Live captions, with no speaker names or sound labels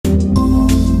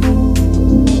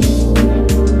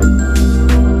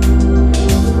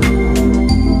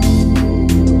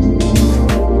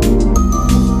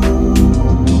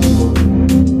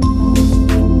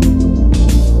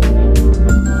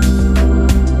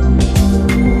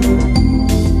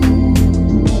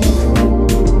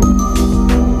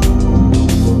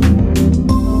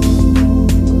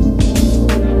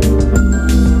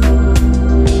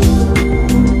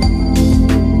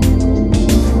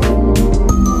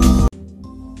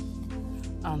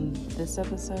This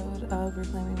episode of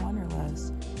Reclaiming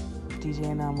Wanderlust,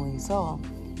 DJ Anomaly Soul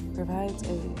provides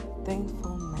a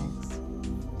thankful mix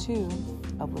to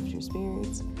uplift your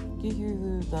spirits, get you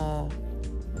through the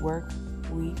work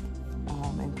week,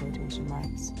 in quotation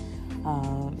marks,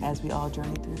 as we all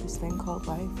journey through this thing called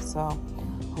life. So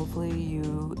hopefully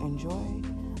you enjoy,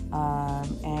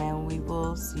 and we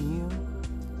will see you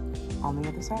on the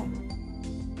other side.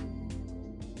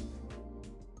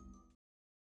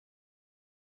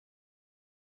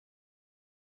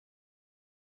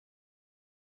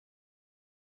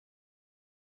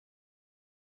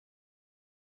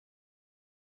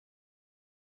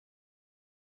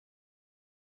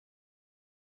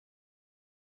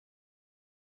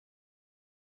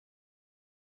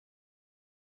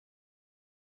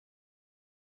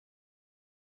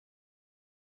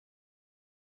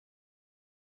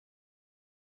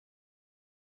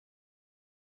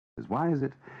 Why is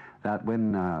it that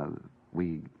when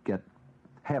we get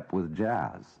hep with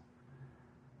jazz,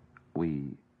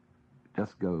 we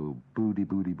just go booty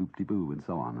booty boopty boo and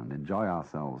so on and enjoy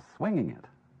ourselves swinging it?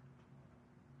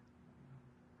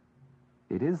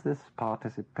 It is this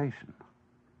participation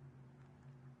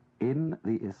in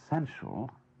the essential,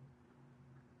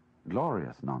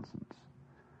 glorious nonsense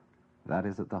that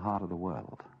is at the heart of the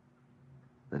world,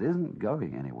 that isn't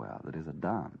going anywhere, that is a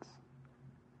dance.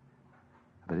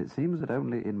 But it seems that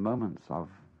only in moments of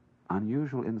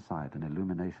unusual insight and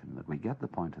illumination that we get the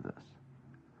point of this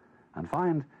and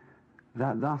find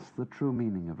that thus the true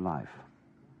meaning of life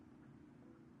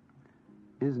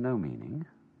is no meaning,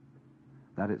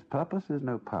 that its purpose is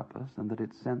no purpose, and that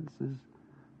its sense is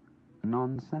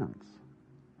nonsense.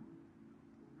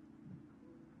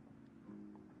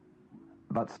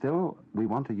 But still, we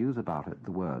want to use about it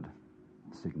the word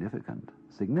significant.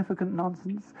 Significant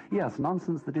nonsense? Yes,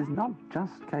 nonsense that is not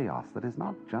just chaos, that is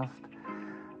not just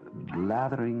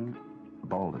blathering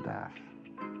balderdash,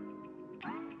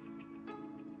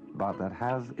 but that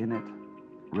has in it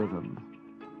rhythm,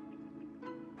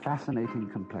 fascinating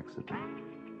complexity,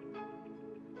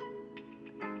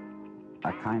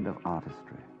 a kind of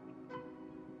artistry.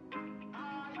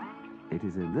 It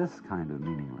is in this kind of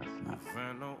meaninglessness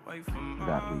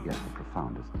that we get the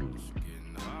profoundest meaning.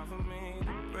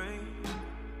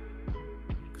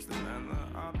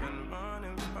 I've been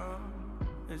running from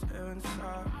is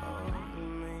inside of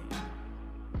me.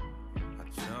 I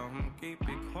tell him keep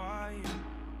it quiet,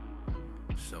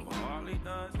 so all he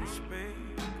does is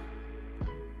speak,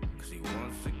 'cause he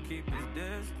wants to keep his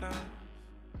distance,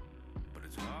 but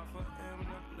it's hard for him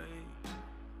to leave.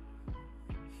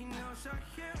 He knows I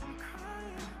hear him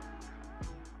crying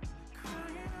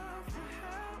out for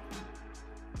help.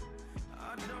 I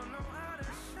don't know how to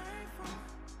save him,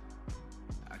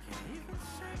 I can't even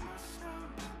save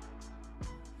myself.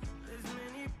 There's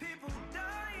many people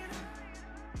dying,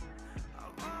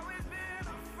 I've always been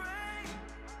afraid.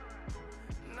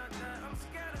 Not that I'm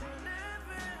scared of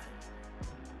living,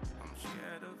 I'm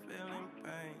scared of feeling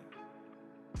pain.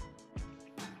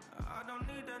 I don't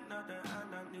need another hand,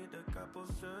 I need a couple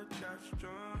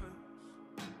suggestions.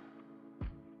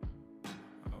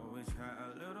 Always had a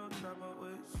little trouble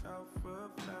with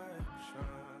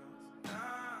self-reflection.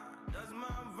 Does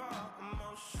my raw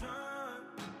emotion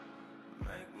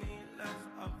make me less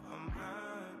of a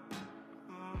man?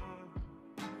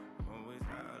 Always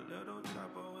had a little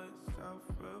trouble with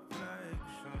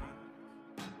self-reflection.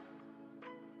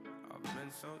 I've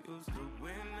been so used to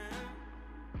winning,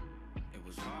 it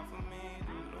was hard for me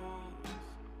to lose.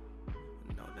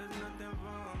 No, there's nothing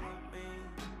wrong with me,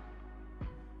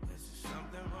 there's just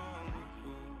something wrong with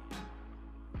you.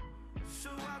 So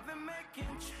I've been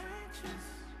making changes,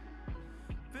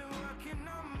 been working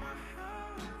on my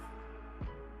health,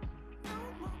 no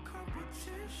more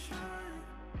competition,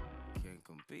 can't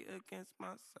compete against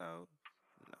myself.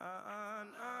 Nah,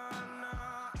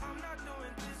 I'm not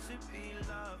doing this to be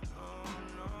loved,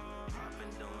 no, I've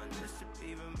been doing this to be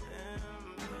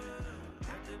remembered.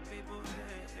 Let the people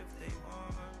hate if they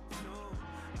want to,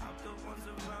 help the ones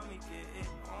around me get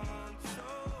it on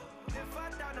too. If I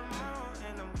die tomorrow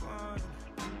and I'm gone,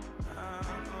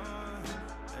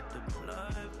 let the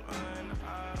blood run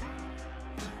out,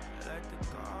 let the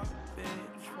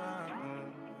garbage run.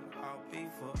 I'll be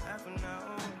forever now.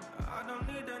 I don't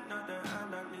need another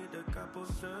hand, I need a couple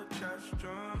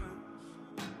suggestions.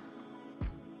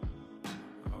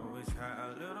 Always had a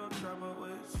little trouble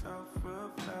with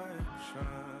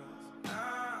self-reflections.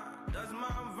 Does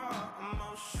my raw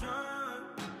emotion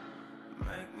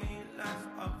make me less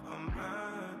of a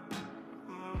man?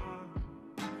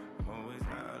 Always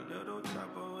had a little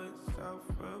trouble with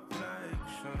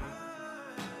self-reflection.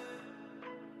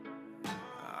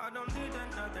 I don't need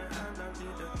another hand, I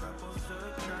did a couple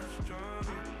should got strong.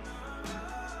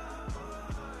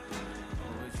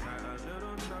 Always had a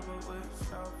little trouble with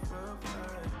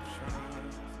self-reflection.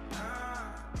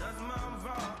 Does my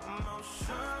raw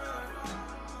emotion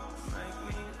make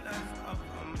me less of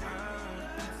a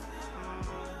man?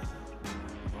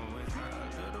 Always had a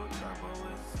little trouble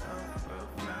with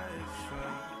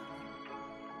self-reflection.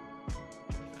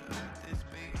 Let this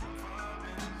be a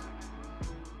promise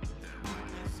that when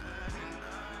it's said and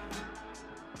done,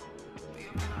 be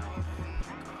a flower in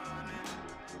the garden,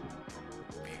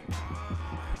 be one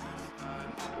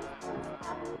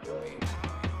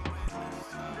with the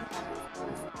sun, be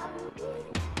one with the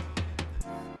sun.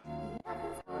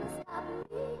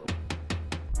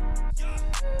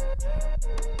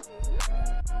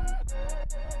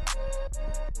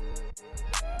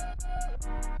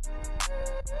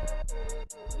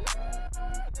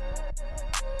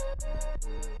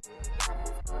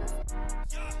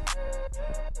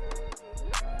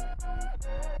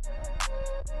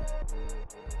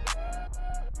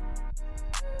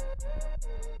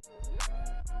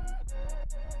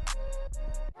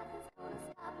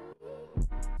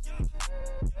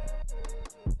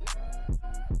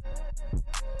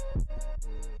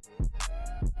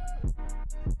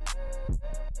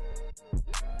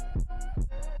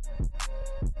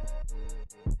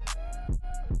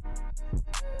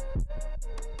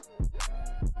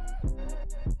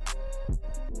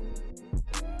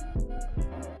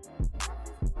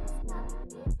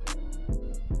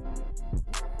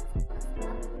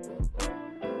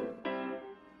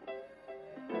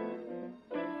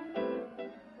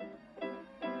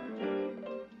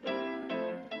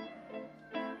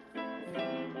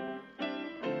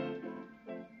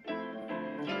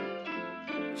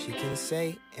 She can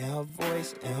say in her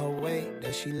voice, in her way,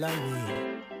 that she love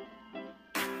me.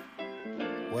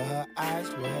 With her eyes,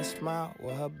 with her smile,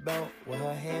 with her belt, with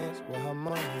her hands, with her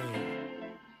money.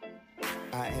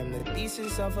 I am the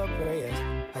thesis of her prayers.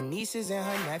 Her nieces and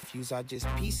her nephews are just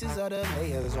pieces of the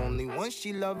layers. Only one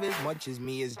she love as much as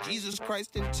me is Jesus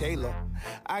Christ and Taylor.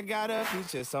 I got a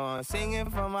feature song singing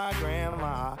for my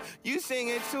grandma. You sing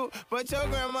it too, but your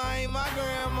grandma ain't my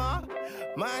grandma.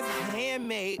 Mine's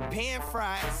handmade,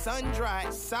 pan-fried,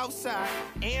 sun-dried, southside,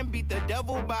 and beat the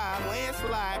devil by a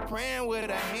landslide. Praying with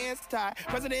her hands tied.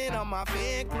 President of my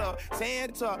fan club,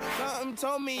 Santa. Something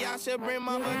told me I should bring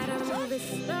my gotta move it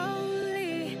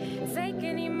slowly,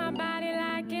 taking in my body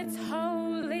like it's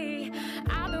holy.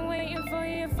 I've been waiting for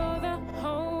you for the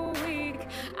whole week.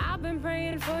 I've been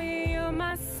praying for you, you're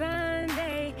my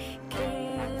Sunday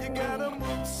candy. You gotta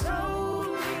move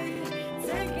slowly,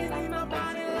 taking in my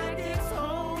body like it's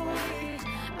holy.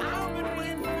 I've been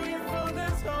waiting for you for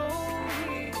this whole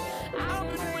week. I've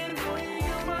been waiting for you,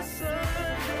 you're my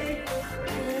Sunday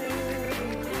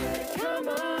candy. Come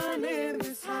on in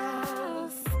this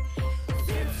house.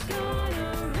 It's gonna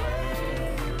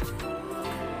rain,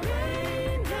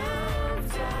 rain down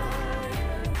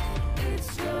time.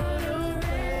 It's gonna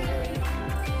rain.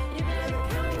 You better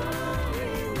come on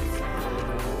in this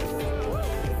house.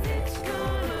 It's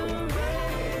gonna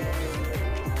rain,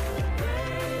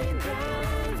 rain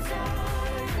down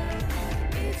time.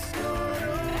 It's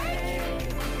gonna rain.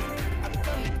 I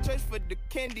come to church for the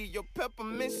candy, your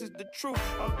peppermints is the truth.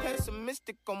 I'm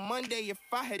pessimistic on Monday, if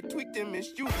I had tweaked and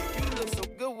missed you. You look so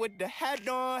good with the hat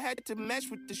on, had to match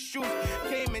with the shoes.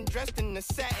 Came in dressed in the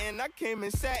satin, I came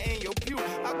and sat in your pew.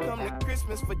 I come to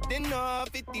Christmas for dinner,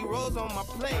 50 rolls on my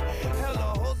plate.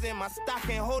 Hella holes in my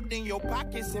stocking, holding your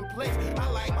pockets in place. I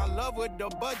like my love with the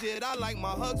budget, I like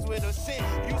my hugs with a cent.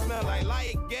 You smell like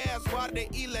light gas, while the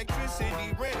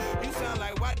electricity rent. You sound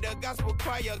like why the gospel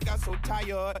choir got so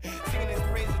tired. Singing this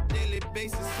praise on a daily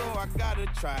basis, so I gotta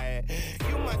try it.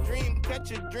 You my dream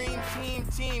catcher, dream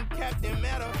team captain.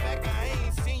 Matter of fact, I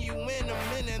ain't seen you in a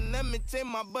minute. Let me take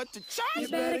my butt to church. You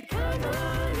better come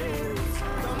on in this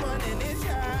house. Come on in this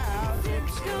house.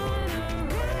 It's gonna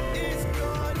rain. It's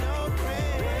gonna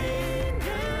rain. Rain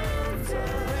down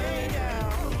time. Rain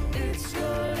down. It's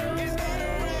gonna It's gonna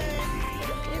rain.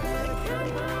 You better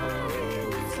come on in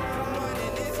this Come house. on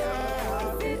in this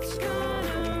house. It's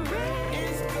gonna rain.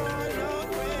 It's gonna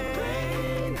rain.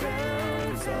 Rain down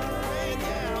time. Rain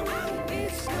down.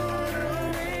 It's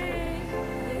gonna rain.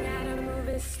 You gotta move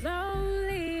it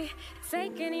slowly,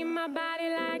 taking in my body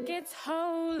like it's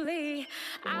holy.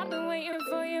 I've been waiting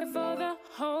for you for the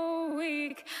whole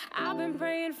week. I've been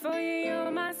praying for you,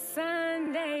 you're my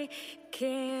Sunday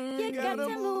candy. You gotta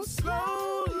move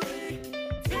slowly,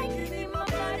 taking in my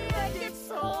body like it's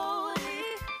holy.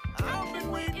 I've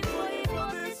been waiting for you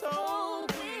for this whole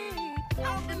week.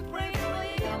 I've been praying for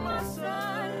you, you're my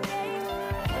Sunday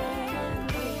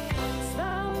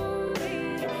Slowly,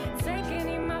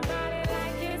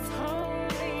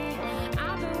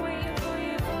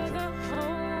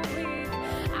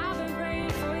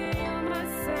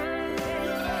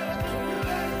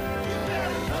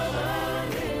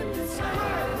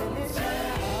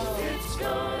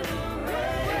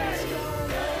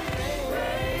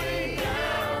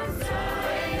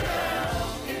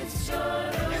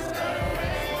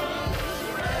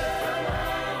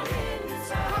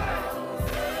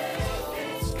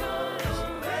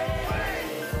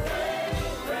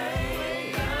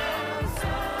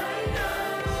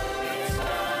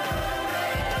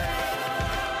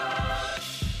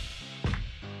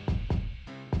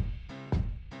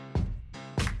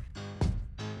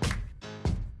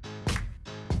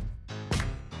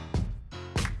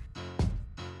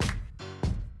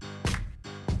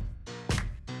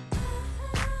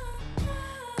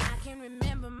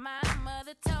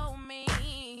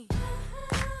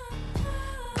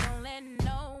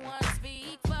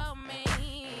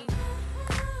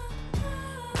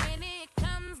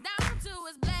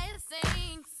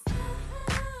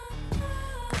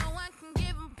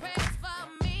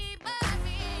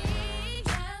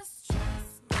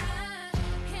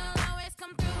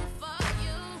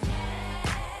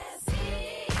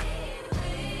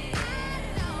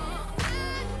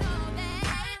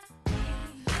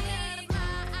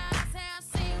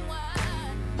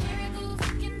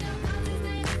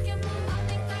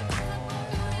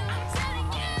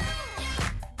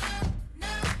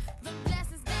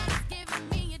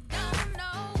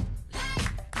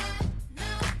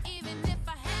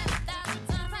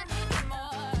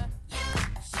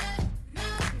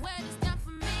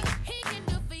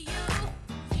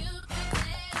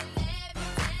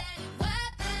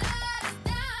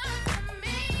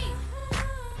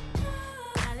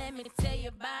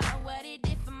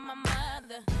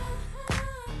 other.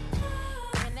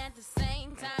 And at the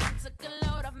same time, took a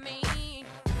load off me.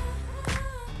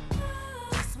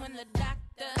 Just when the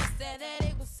doctor said that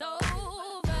it was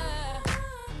over,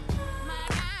 my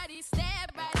God, he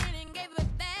stepped right in and gave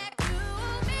it back to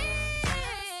me.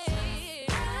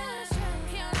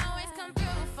 He'll always come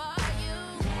through for you.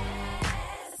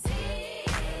 Yes, he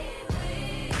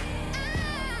will. I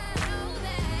know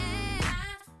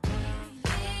that.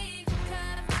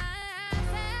 Because my eyes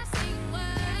have seen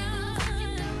world. You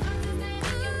know I'm just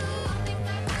letting you know. Think I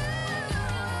do.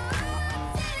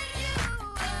 Telling you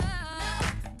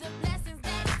the blessings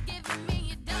that he's given me,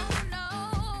 you don't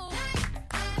know.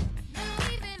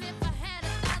 Even if I had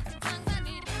 1,000 tongues, I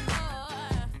need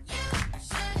more. You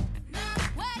should know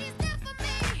what he's done for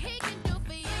me, he can do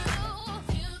for you.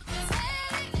 You can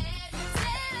tell it,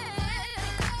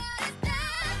 it's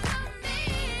done for me.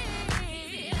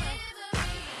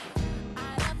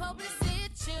 Out of hopeless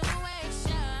situations,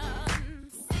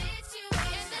 and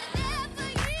the devil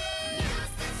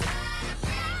used to try to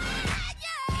break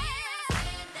you.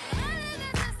 All of the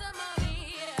testimony,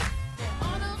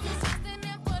 all those who trust in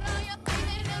him, put all your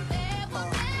faith in him, there will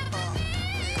never be.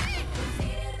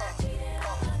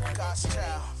 God's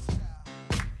child.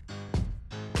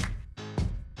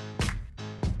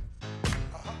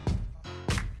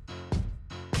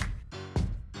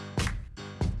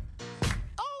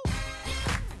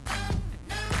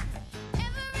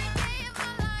 Every day of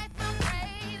my life, I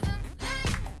praise him.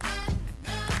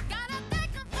 Gotta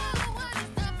thank him for what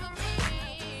he's done for me.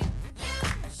 You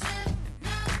should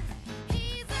know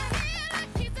he's a healer,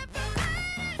 he's a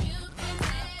provider. You can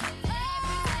tell it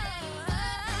every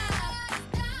day.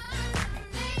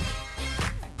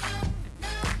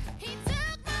 He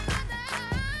took my mother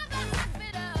out of the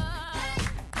hospital.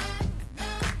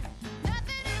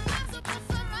 Nothing impossible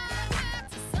for my God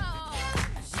to solve.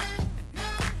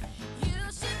 You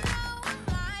should know him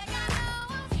like I know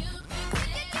him. You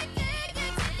can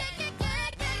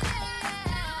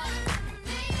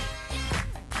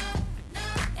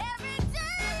every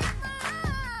day of my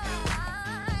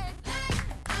life.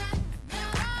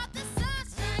 Brought the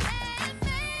sunshine and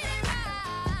made it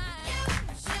right. You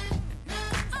should know.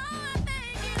 Oh, I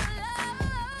thank you, Lord.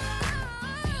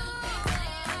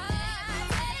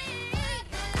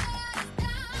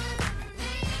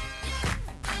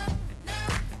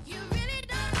 You really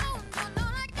don't know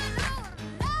like I know him.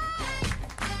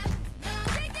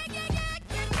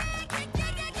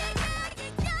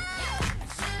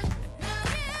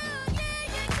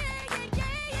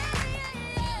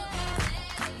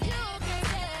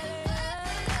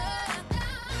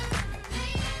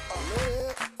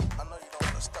 I know you don't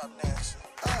want to stop dancing.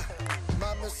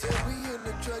 Mama said we in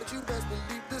the church, you best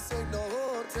believe this ain't no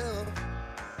hotel.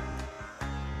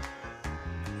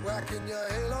 Rocking your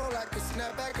halo like a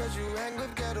snapback cause you hang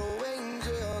with ghetto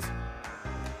angels.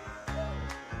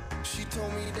 She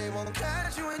told me they won't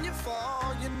catch you when you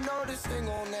fall, you know this thing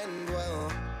won't end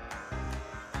well.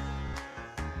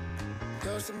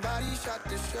 Girl, somebody shot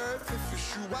the sheriff, if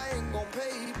it's you, I ain't gon'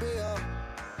 pay bail.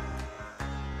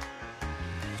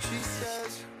 She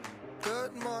says,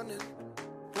 good morning,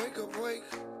 wake up, wake.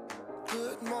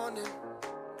 Good morning,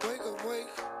 wake up,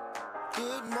 wake.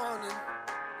 Good morning,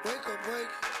 wake up,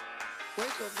 wake.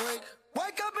 Wake up, wake.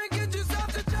 Wake up and get yourself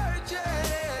to church, yeah.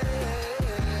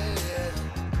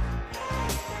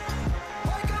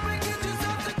 Wake up and get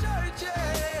yourself to church,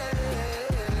 yeah.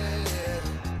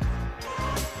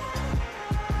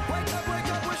 Wake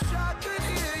up, wish I could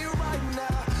hear you right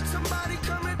now. Somebody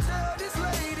come and tell this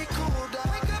lady cool down.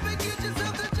 Wake up and get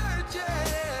yourself to church,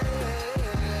 yeah.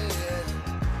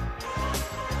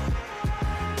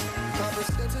 Papa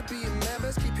said to be a man,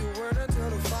 best keep your word until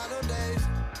the final days.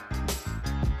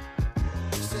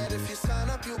 Said if you sign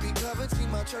up, you'll be covered. See,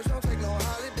 my church don't take no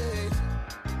holidays.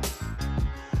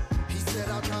 He said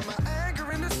I'll dry my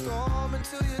anger in the storm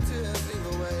until your tears leave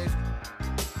a wave.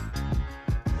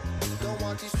 Don't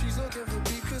want these streets looking for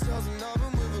beef, cause there's an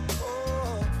oven with a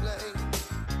cold flame.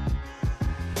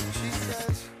 She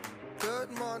says,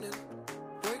 good morning,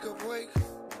 wake up, wake.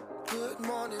 Good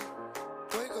morning,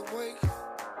 wake up, wake.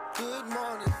 Good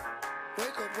morning,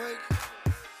 wake up, wake.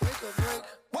 Wake up, wake.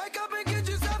 Wake up and get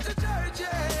yourself to church,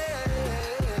 yeah.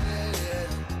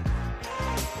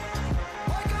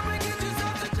 Wake up and get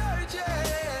yourself to church, yeah.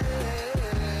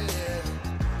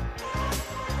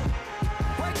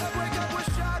 Wake up,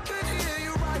 wish I could hear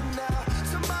you right now.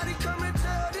 Somebody come and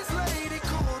tell this lady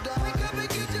cool down. Wake up and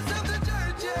get yourself to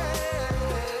church, yeah.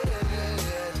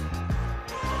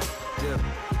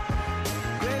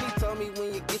 Granny told me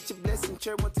when you get your blessing,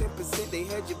 church 110%. They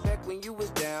had your back when you was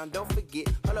down. Don't forget.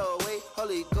 Hello, wait,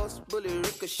 Holy Ghost, bullet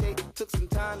ricochet. Took some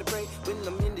time to pray. when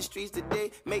I'm in the streets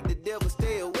today, make the devil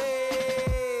stay away.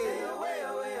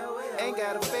 Ain't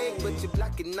got a fake, but you're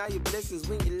blocking all your blessings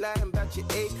when you're lying about your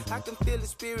age. I can feel the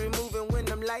spirit moving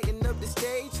when I'm lighting up the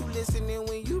stage. You listening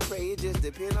when you pray, it just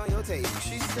depends on your taste.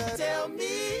 She said, tell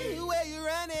me where you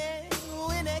running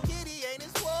when that kitty ain't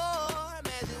as warm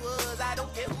as it was. I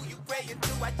don't care who you praying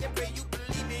to, I just pray you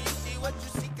believe in. You see what you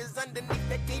see, cause underneath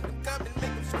that kingdom come and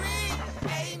make them scream.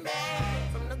 Amen.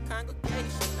 From the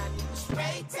congregation, I need a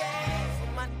straight text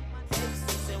for my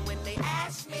cases. And when they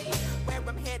ask me where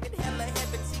I'm headed, hell or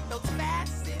heaven, see those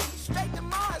facets. Straight to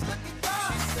Mars, look at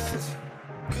God. She says,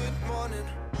 good morning,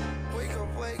 wake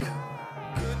up, wake.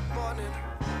 Good morning,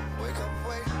 wake up,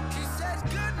 wake. She says,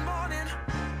 good morning,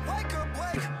 wake up,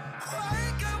 wake.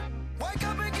 Wake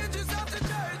up and get yourself to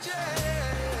church, yeah.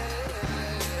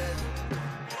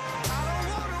 I don't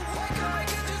wanna wake up and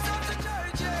get yourself to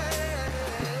church, yeah.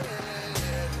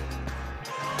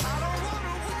 I don't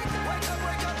wanna wake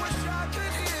up, wish I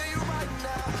could hear you right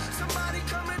now. Somebody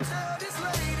come and tell this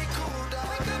lady cool down.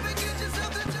 Wake up and get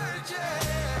yourself to church, yeah.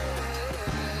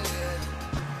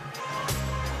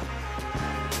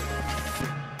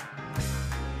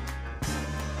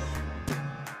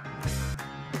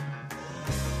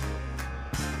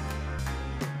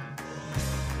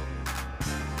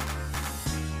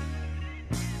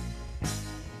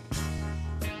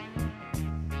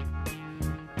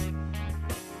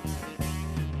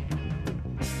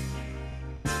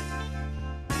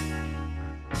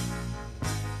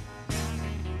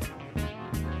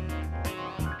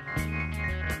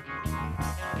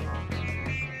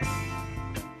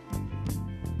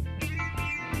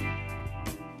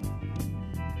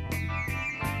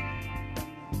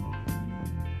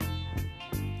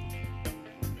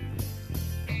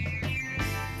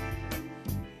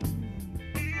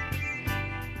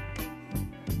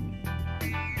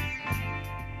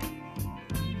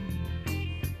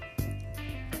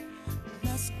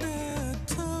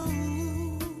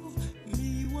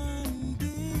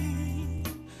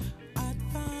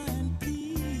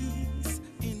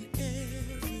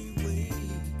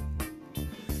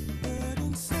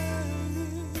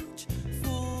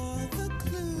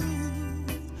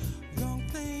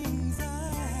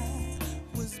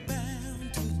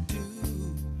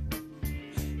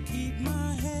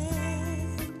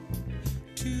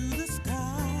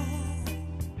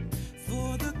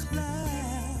 To the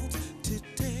clouds to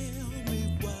tell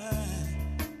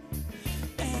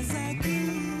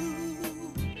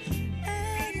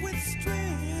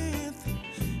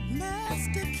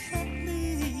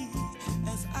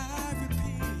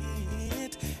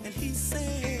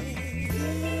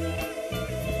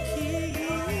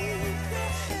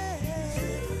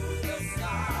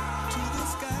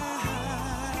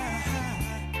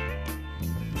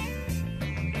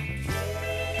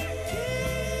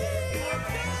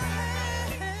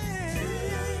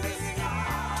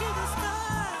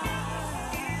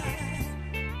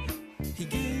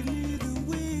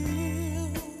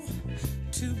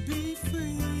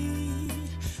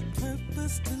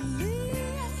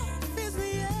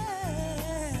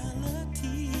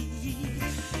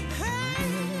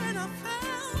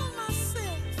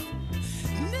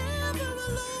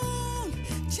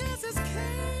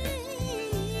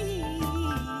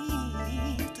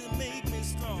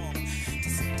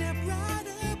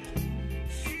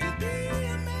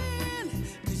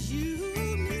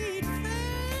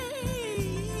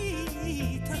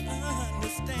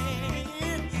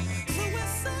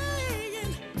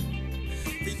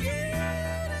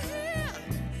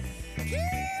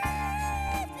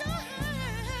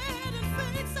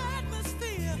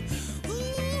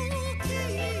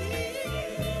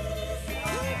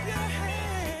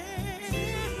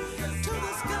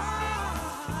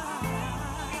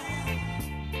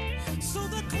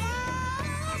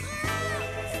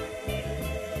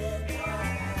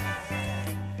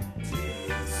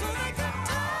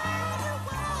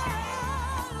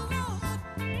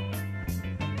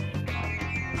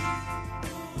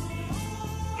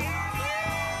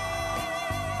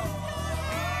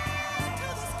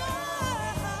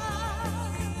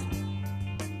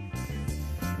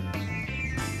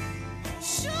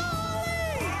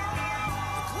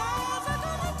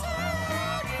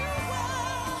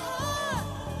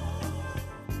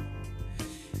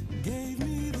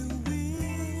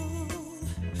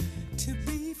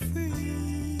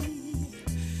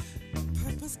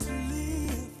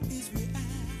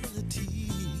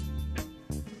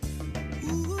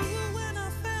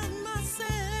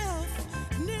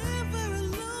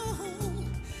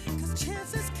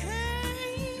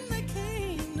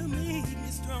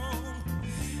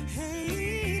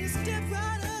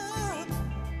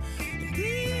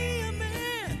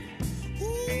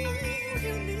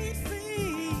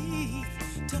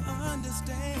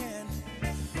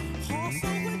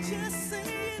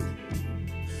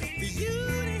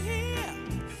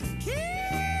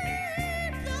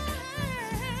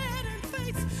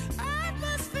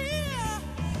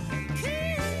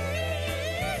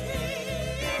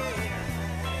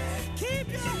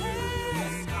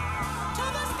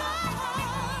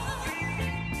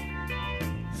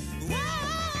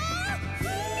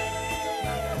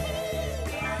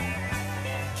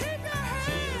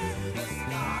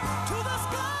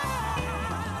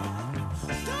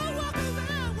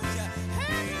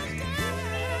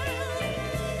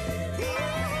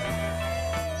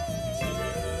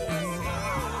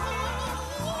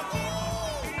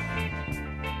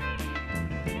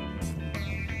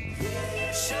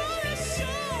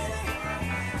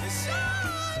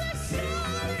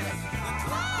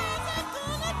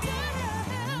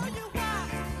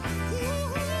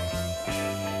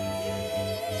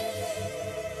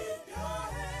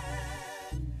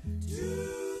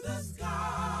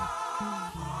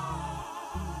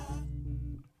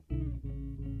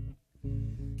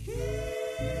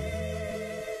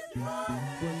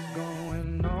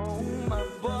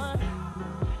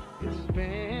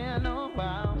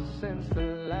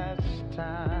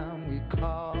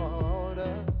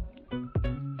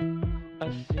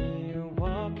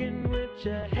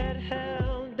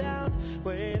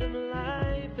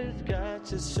watch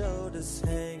his shoulders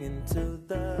hanging to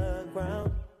the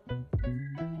ground.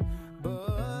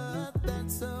 But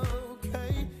that's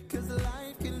okay, 'cause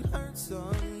life can hurt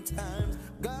sometimes.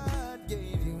 God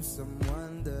gave you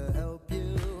someone to help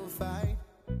you fight.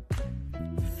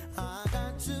 I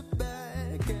got your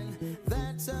back, and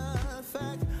that's a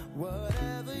fact.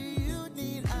 Whatever you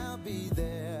need, I'll be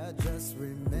there. Just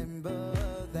remember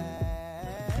that.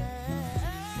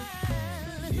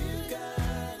 You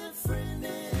got a friend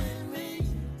in me.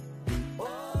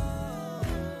 Oh,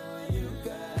 you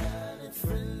got a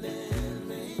friend in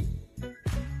me.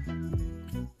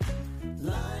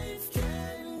 Life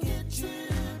can get you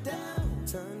down.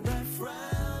 Turn that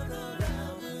frown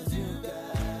around, 'cause you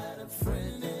got a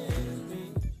friend in me.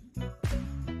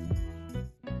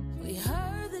 We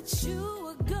heard that you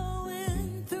were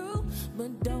going through,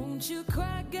 but don't you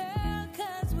cry, girl,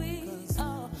 'cause we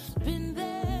all been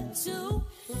there too.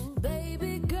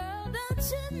 Baby girl, don't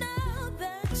you know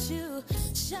that you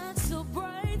shine so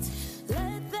bright?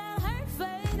 Let that hurt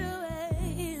fade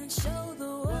away and show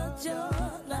the world your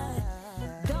light.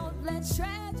 Don't let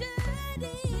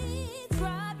tragedy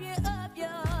rob you of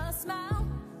your smile.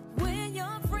 We're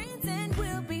your friends and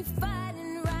we'll be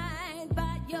fighting right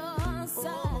by your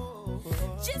side.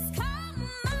 Just call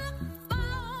my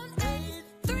phone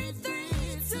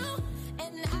 8332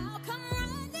 and I'll come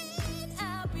running.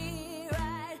 I'll be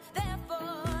right there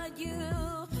for you.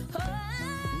 Oh,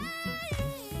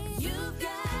 you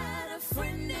got a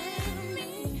friend in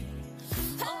me.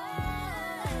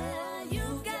 Oh, you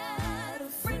got a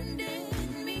friend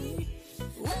in me.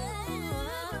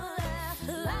 Oh,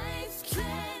 life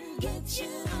can get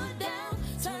you down.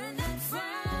 Turn that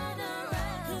frown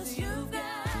around, 'cause you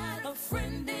got a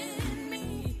friend in me.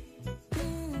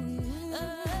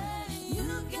 You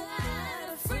got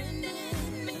a friend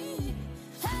in me.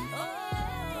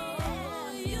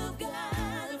 Oh, you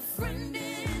got a friend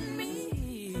in me.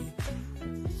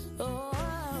 Oh,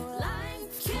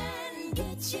 life can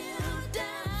get you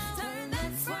down. Turn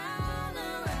that frown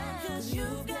around, 'cause you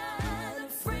got a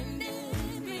friend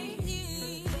in me.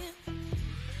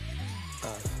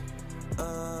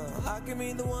 I can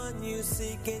be the one you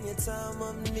seek in your time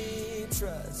of need.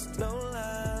 Trust, no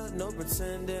lies, no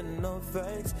pretending, no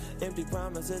fakes, empty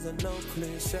promises and no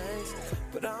cliches.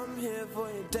 But I'm here for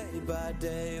you day by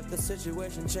day. If the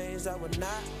situation changed, I would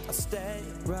not, I'll stay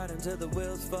right until the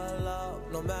wheels fall off,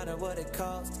 no matter what it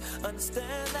costs.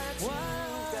 Understand that you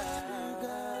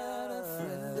got a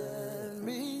friend in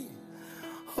me.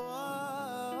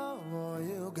 Oh,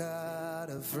 you got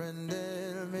a friend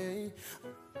in me.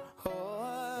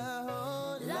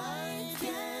 Oh, life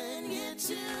can get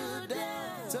you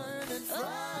down. Turn it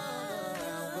frown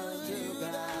around, but you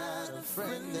got a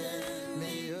friend in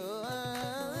me. Oh,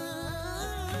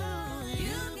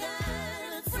 You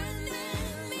got a friend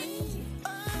in me. Oh,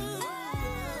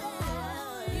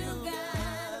 you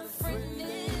got a friend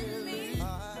in me. I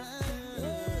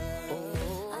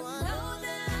know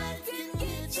that life can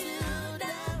get you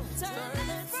down. Turn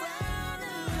that frown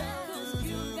around, 'cause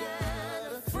you got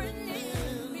a friend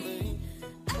in me.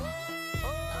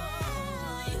 Oh,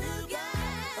 you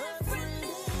got a friend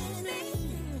in me.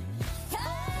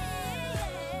 Hey,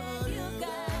 you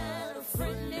got a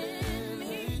friend in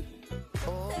me.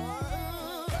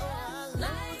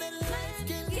 Life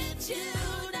can get you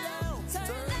down.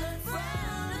 Turn that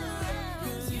frown around,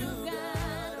 'cause you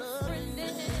got a friend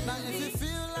in me. now if you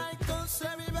feel like us,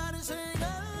 everybody sing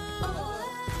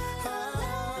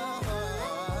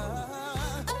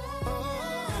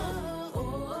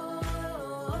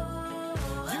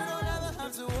You don't ever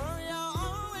have to worry, I'll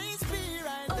always be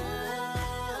right there.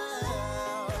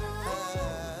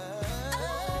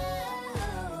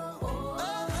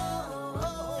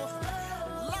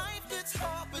 Life gets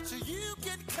hard, but you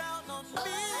can count on me.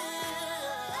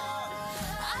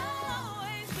 I'll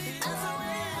always be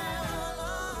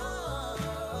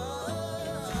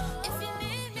if you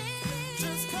need me.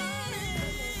 Just call me.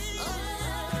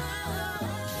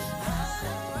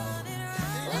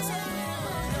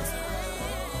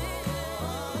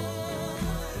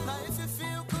 Now if you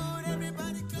feel good,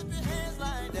 everybody clap your hands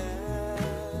like that.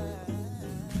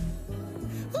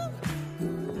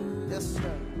 Yes,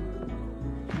 sir.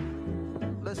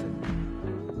 Listen,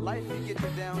 life can get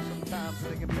you down sometimes,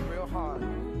 and it can be real hard.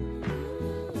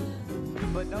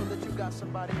 But know that you got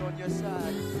somebody on your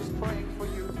side who's praying for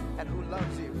you and who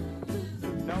loves you,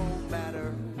 no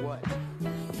matter what.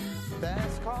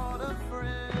 That's called a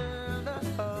friend.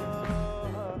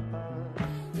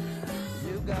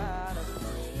 You got a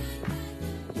friend.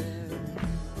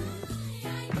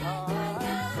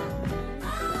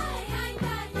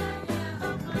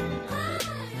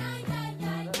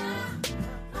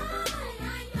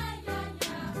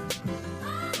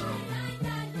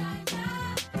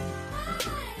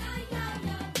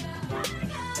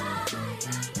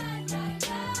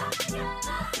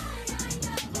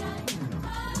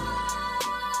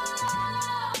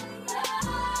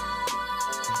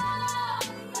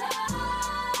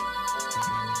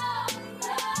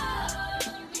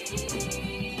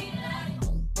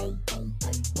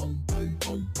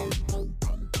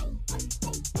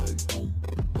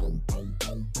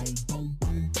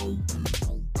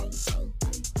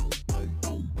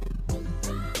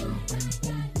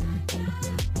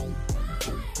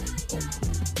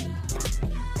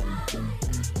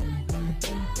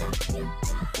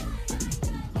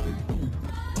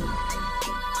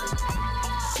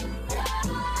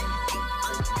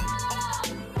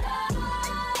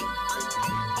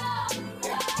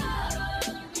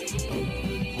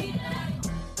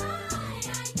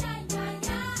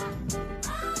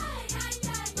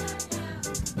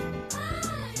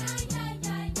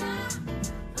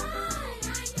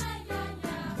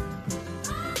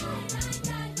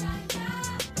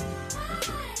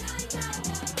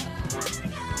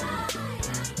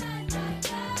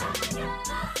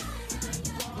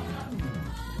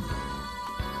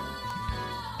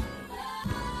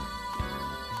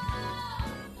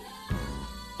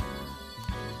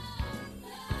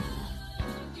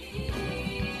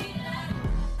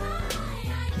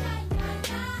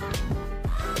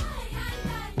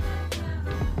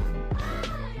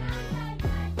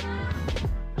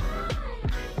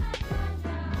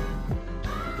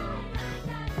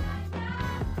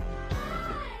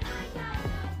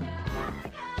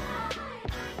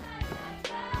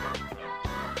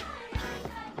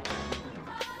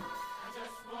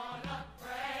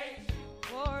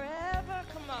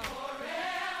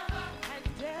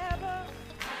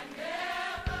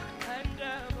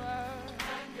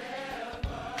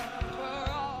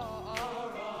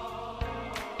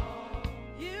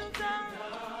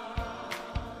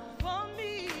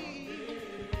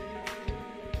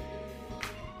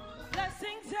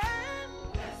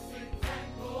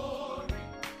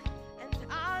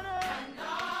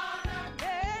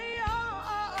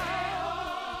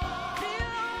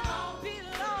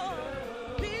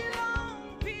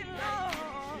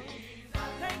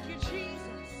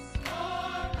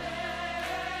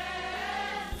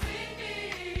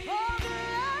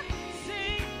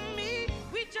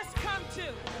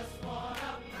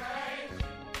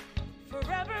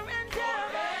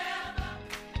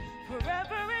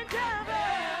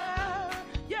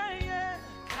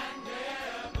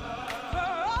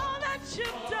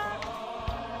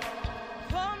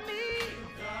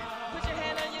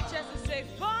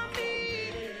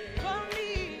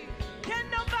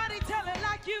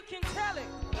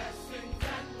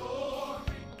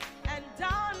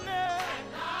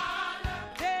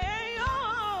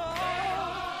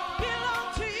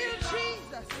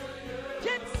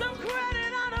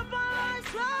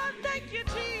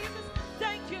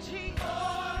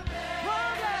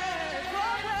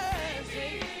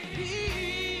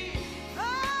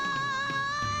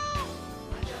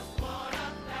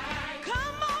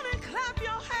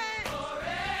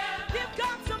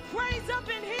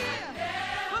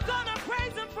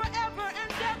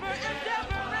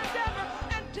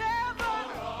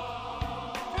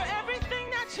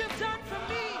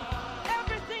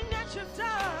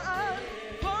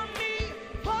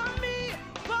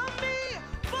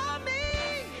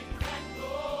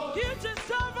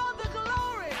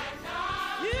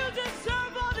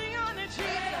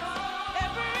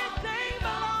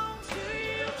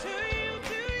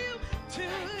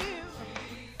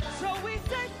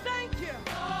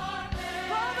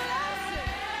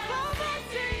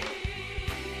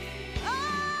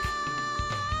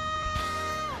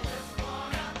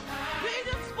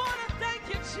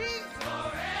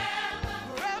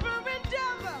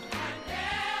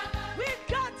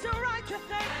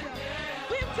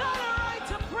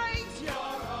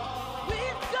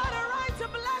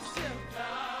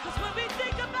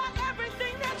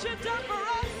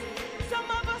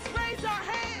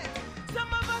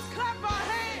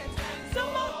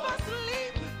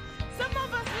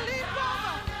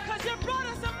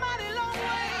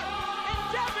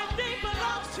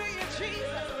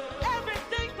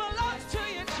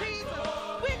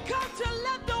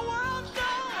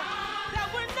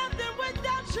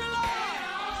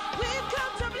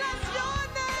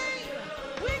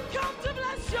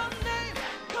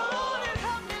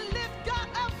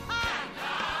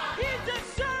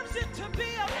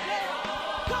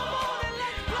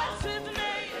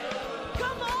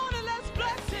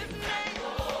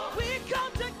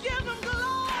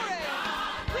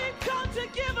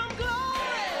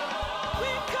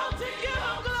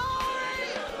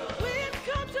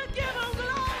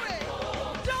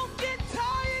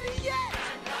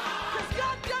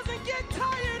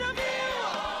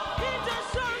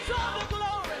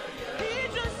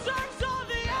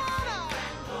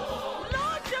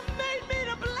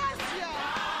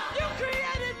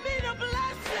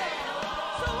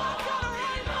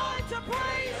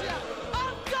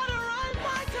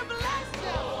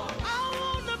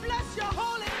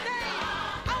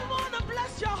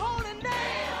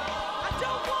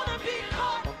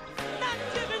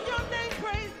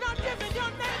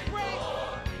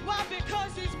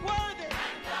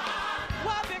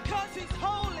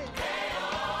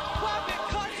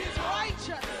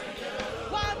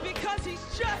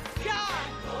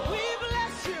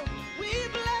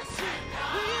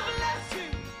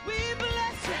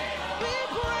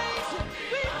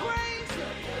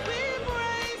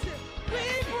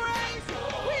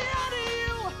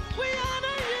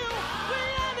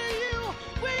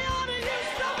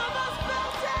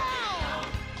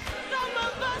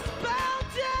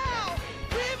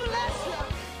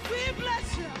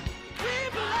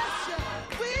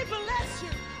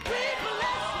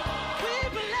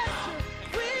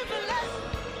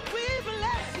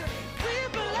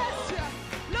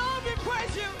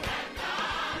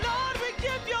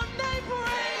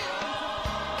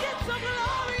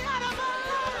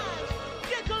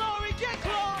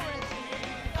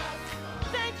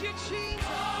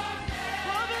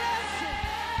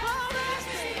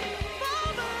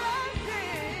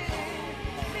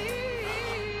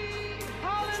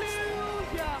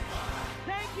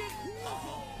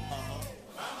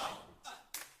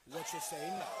 say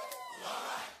now?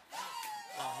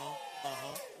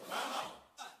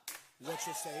 What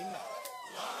you say now?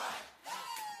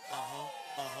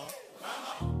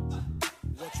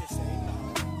 What you say now? What you say now?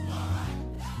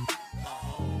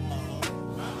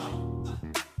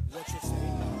 What you say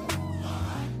now? What you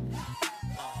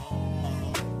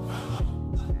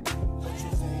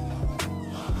say now? What you say now?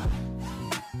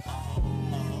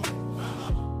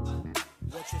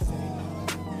 What you say now?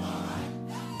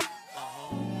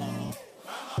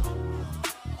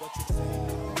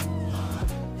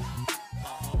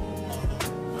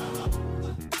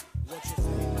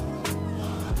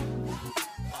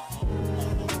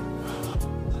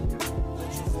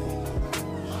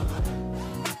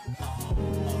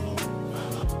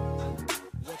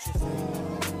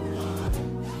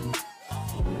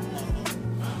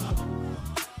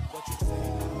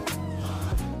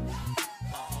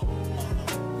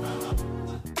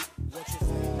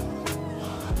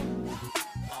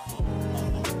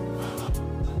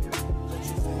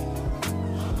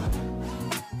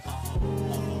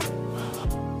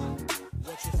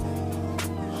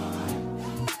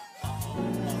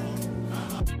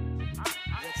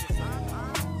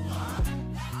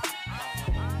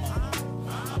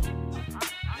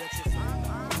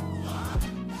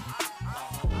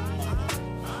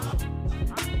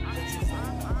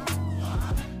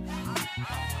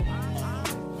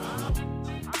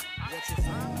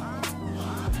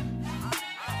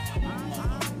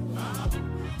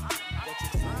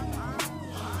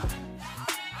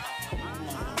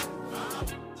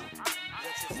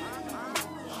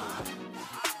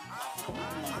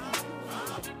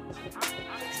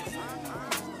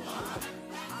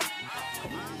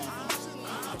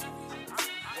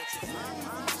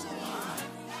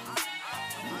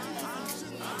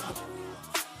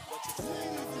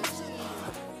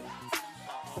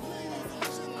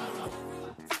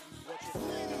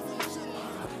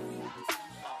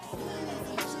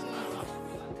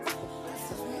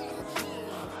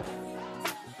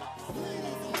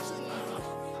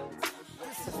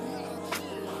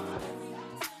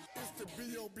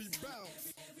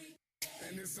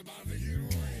 It's about to get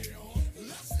real.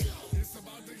 Let's go. It's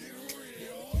about to get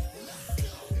real. Let's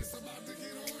go. It's about to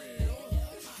get real.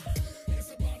 It's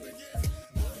about to get.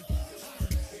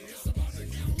 It's about to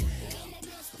get real. All my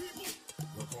blessed people.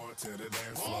 Report to the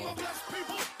dance floor. All my blessed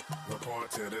people.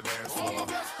 Report to the dance floor. All my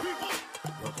blessed people.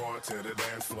 Report to the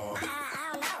dance floor. I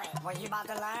don't know it. What you about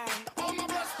to learn? All my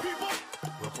blessed people.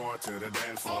 Report to the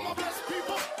dance floor. All my blessed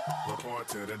people. Report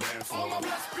to the dance floor. All my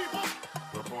blessed people.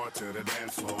 Report to the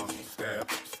dance floor.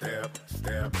 Step, step,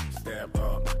 step, step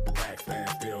up. Back stand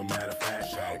still, matter of fact.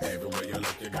 Shout. Everywhere you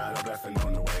look, you got a blessing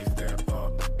on the way. Step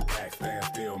up. Back stand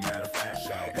still, matter of fact.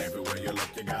 Shout. Everywhere you look,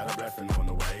 you got a blessing on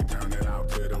the way. Turn it out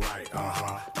to the right.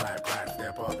 Clap, clap,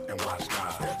 step up and watch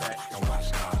God. Step back and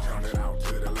watch God. Turn it out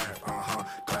to the left.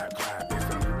 Clap, clap. It's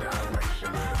a new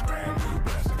direction with a brand new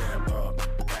blessing. Step up.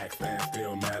 Back stand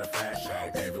still, matter of fact.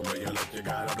 Shout. Everywhere you look, you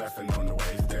got a blessing on the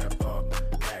way. Step up.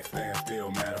 Stand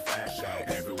still, matter of fact. Shout.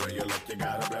 Everywhere you look, you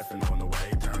got a blessing on the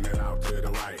way. Turn it out to the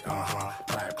right.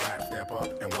 Clap, clap, step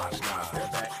up and watch God.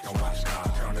 Step back and watch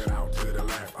God. Turn it out to the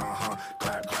left. Clap,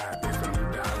 clap. It's a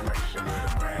new direction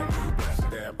with a brand new blessing.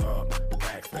 Step up.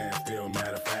 Back stand still,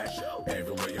 matter of fact.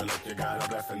 Everywhere you look, you got a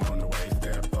blessing on the way.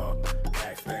 Step up.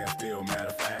 Back stand still, matter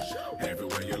of fact.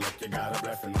 Everywhere you look, you got a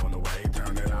blessing on the way.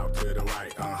 Turn it out to the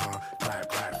right. Clap,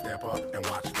 clap, step up and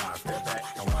watch God. Step back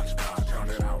and watch God. Turn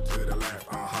it out to the left.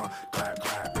 Clap,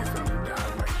 clap, it's a new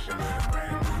direction with a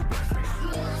brand new blessing. You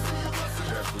wanna see a blessing?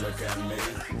 Just look at me.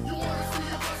 You wanna see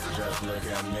a blessing? Just look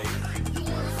at me. You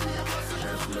wanna see a blessing?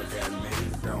 Just look at me.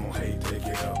 Don't hate, take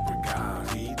it up with God.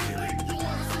 He did it. You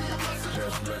wanna see a blessing?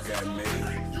 Just look at me.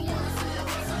 You wanna see a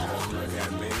blessing? Just look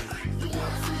at me. You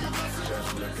wanna see a blessing?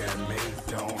 Just look at me.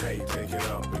 Don't hate, take it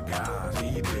up with God. He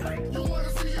did it. You wanna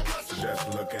see a blessing? Just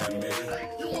look at me.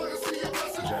 You wanna see a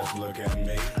blessing? Just look at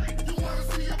me. You wanna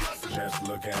see a blessing? Just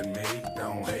look at me.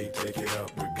 Don't hate, take it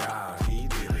up with God. He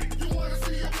did it. You wanna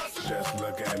see a blessing? Just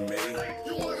look at me.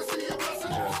 You wanna see a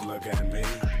blessing? Just look at me.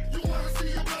 You wanna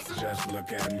see a blessing? Just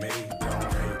look at me.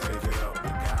 Don't hate, take it up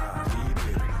with God. He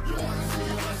did it. You wanna see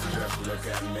a blessing? Just look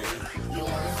at me. You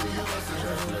wanna see a blessing?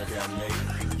 Just look at me.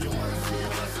 You wanna see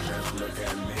a blessing? Just look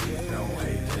at me. Don't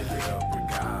hate, take it up with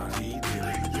God. He did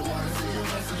it. You wanna see a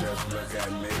blessing? Just look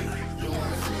at me. You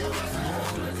wanna see a blessing?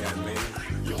 Just look at me.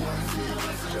 You wanna see a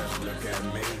blessing? Just look at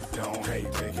me. Don't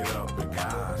hate, take it up with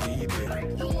God. He did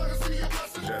it. You wanna see a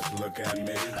blessing? Just look at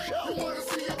me. You wanna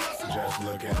see a blessing? Just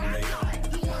look at me.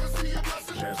 You wanna see a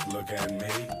blessing? Just look at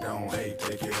me. Don't hate,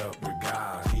 take it up with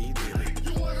God. He did it.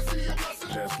 You wanna see a blessing?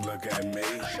 Just look at me.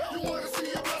 You wanna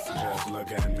see a blessing? Just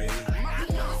look at me.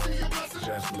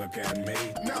 Just look at me.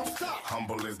 Now stop.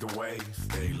 Humble is the way.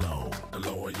 Stay low. The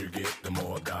lower you get, the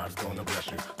more God's gonna bless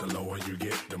you. The lower you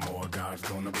get, the more God's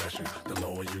gonna bless you. The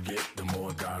lower you get, the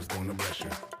more God's gonna bless you.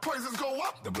 Praises go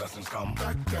up, the blessings come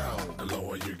back down. The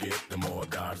lower you get, the more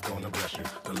God's gonna bless you.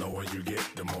 The lower you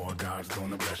get, the more God's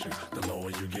gonna bless you. The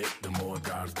lower you get, the more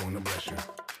God's gonna bless you.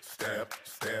 Step,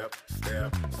 step,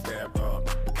 step, step up.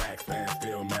 Back, stand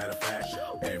still, matter of fact.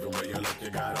 Everywhere you look, you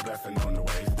got a blessing on the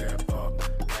way. Step up.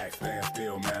 Back, stand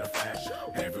still, matter of fact.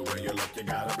 Everywhere you look, you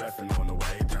got a blessing on the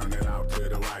way. Turn it out to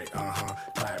the right,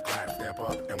 Clap, clap, step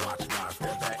up and watch God.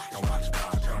 Step back and watch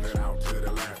God. Turn it out to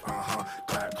the left,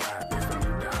 Clap, clap. It's a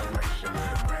new direction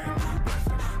with a brand new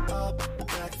blessing. Up,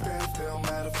 back, stand still,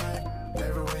 matter of fact.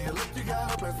 Everywhere you look, you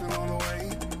got a blessing on the way.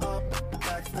 Up,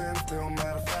 back, stand still,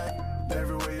 matter of fact.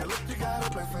 Everywhere you look, you got a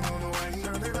blessing on the way.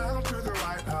 Turn it out to the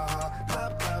right,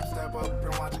 Clap, clap, step up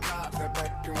and watch God. Step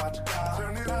back and watch God.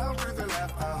 Turn it out to the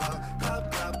left,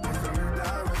 Clap, clap. It's a new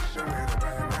direction with a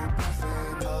brand new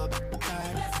blessing. Up,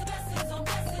 back.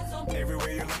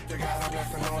 Everywhere you look, you got a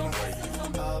blessing on the way.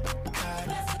 Up, back.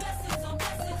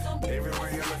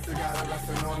 Everywhere you look, you got a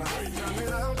blessing on the way. Turn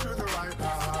it out to the right,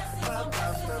 Clap,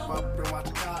 clap, step up and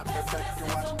watch God. Step back and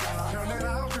watch God. Turn it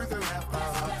out to the left,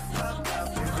 Clap, clap.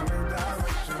 It's a new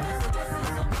direction with a brand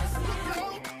new blessing. Look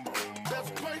out, there's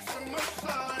grace in my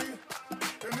side,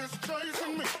 and it's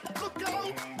chasing me. Look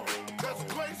out, there's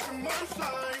grace in my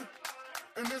side,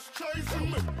 and it's chasing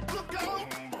me. Look out,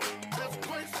 there's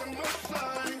grace in my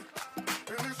side,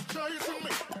 and it's chasing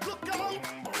me. Look out,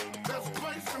 there's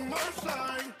grace in my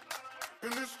side,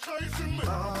 and it's chasing me.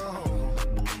 Oh,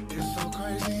 it's so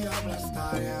crazy how blessed I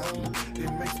am.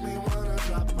 It makes me wanna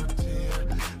drop a tear.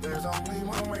 There's only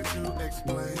one way to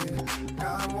explain.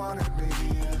 God wanted me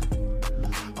here.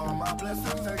 All my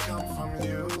blessings, they come from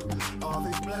you. All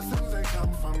these blessings, they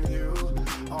come from you.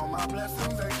 All my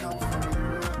blessings, they come from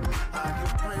you. I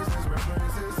give praises where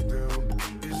praises due.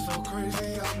 It's so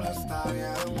crazy how blessed I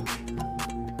am.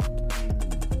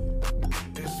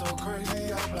 It's so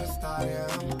crazy how blessed I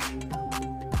am.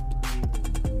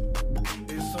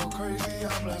 It's so crazy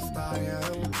how blessed I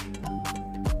am.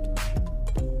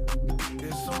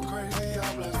 It's so crazy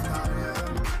how blessed I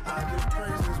am. I give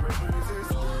praises where praises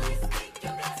due.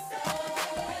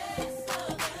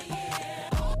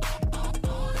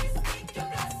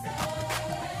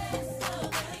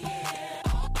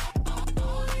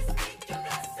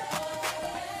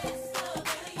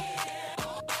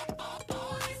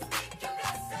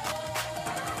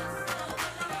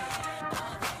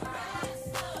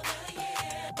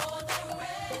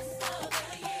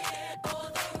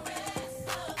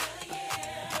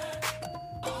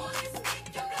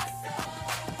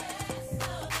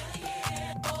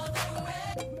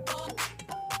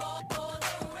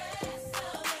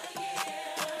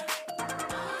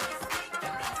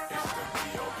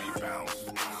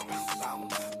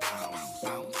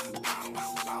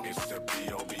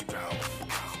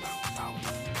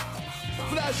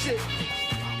 Flash it.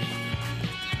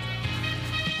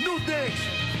 New things.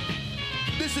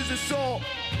 This is a song.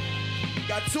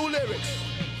 Got 2 lyrics.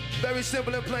 Very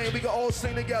simple and plain. We can all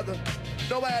sing together.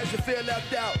 Nobody has to feel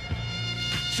left out.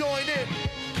 Join in.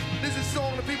 This is a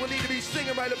song that people need to be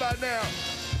singing right about now.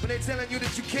 When they're telling you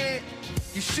that you can't,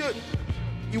 you shouldn't,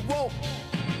 you won't.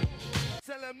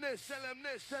 Tell them this, tell them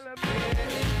this, tell them this. There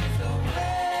is a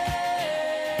way,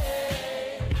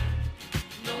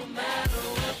 no matter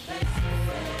what they say.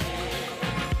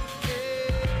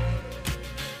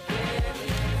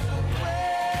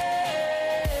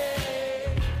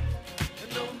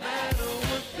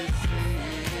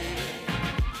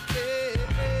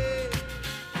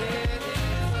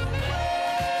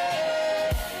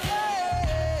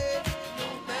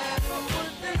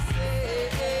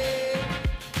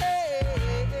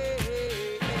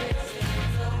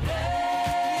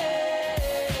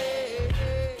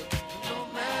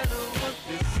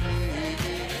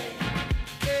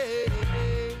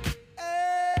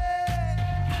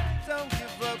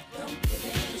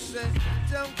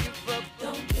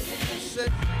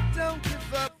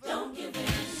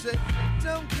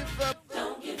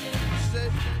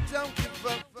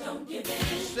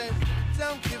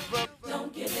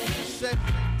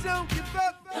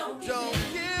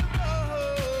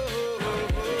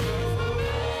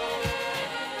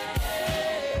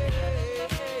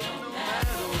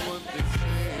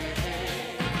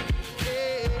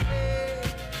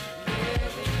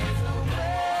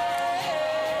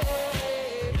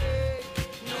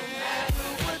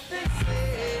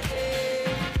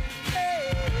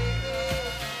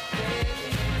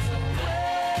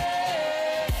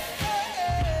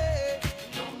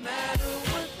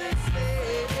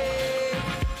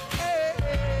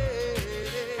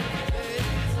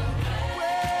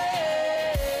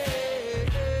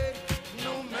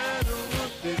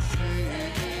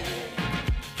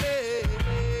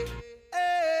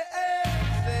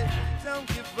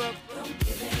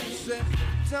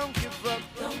 don't give up.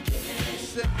 Don't give in.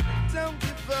 Say, don't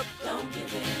give up. Don't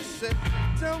give in. Say,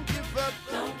 don't give up.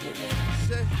 Don't give in.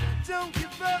 Say, don't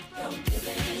give up. Don't give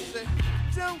in. Say,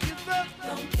 don't give up.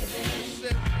 Don't give in.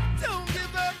 Say, don't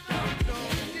give up. Don't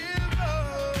give up.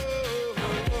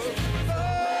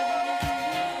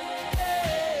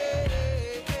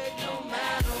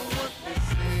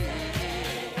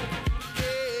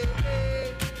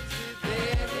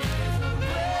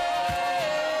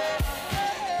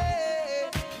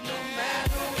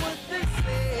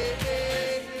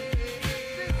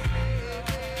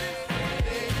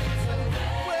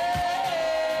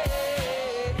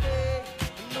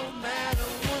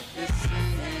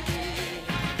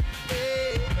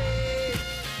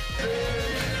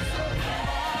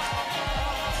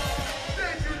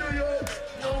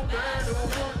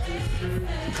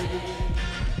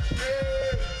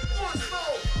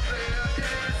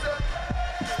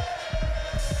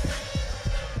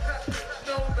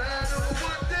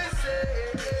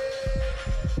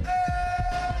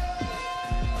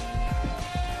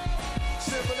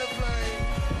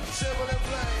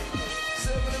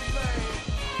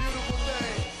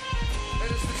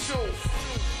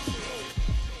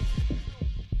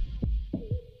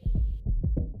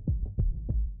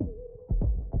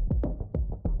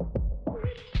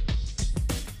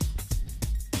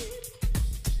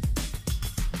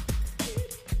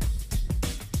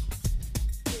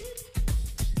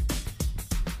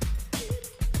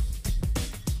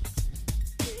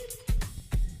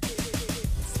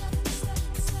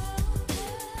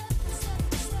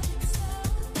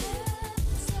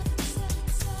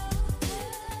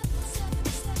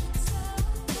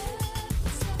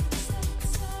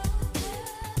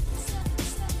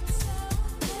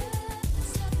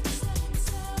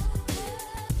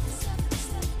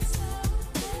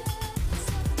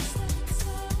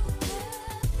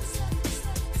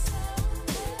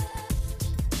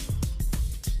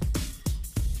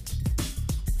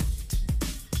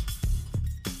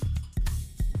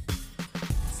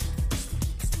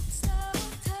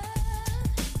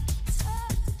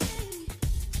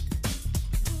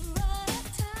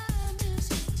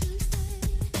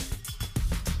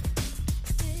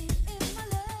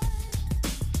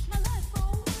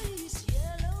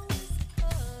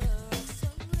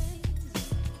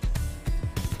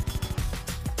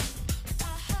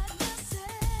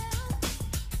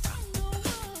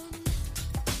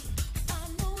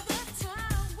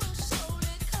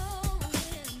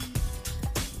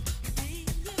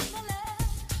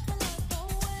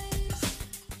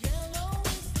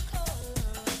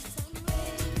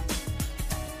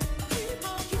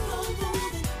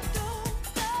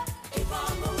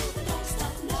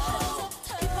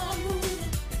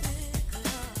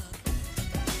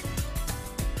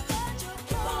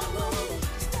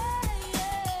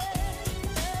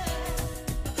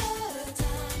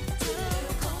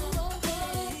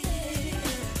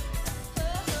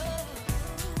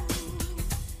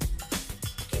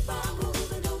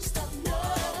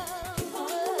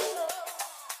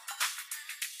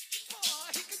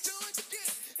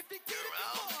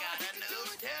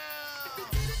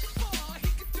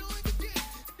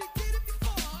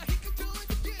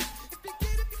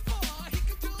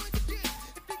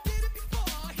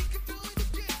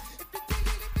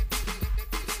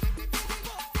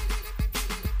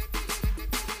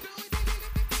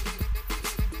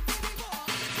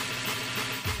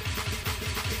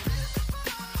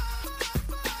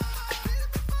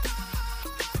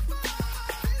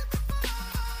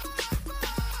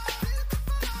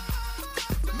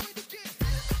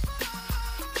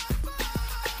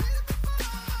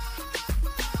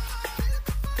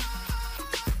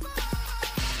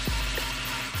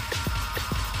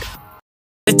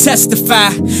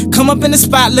 Testify, come up in the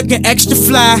spot looking extra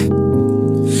fly.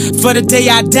 For the day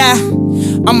I die,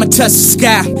 I'ma touch the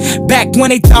sky. Back when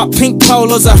they thought pink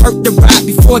polos would hurt the ride.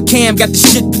 Before Cam got the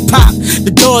shit to pop,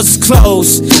 the doors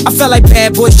closed. I felt like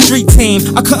Bad Boy Street Team,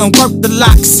 I couldn't work the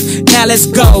locks. Now let's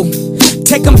go,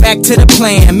 take them back to the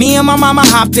plan. Me and my mama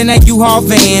hopped in that U-Haul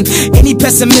van. Any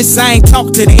pessimists, I ain't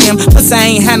talk to them. Plus I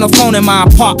ain't had no phone in my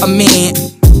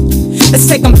apartment. Let's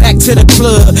take them back to the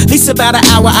club. At least about an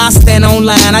hour I stand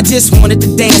online. I just wanted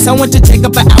to dance. I went to take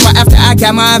up an hour after I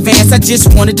got my advance. I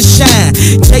just wanted to shine.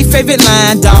 Jay favorite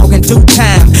line, dog, in due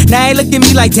time. Now they look at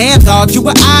me like, damn dog, you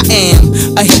what I am.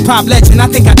 A hip-hop legend, I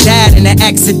think I died in an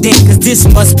accident. Cause this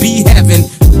must be heaven.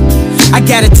 I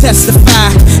gotta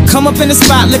testify. Come up in the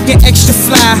spot looking extra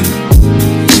fly.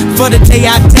 For the day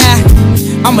I die,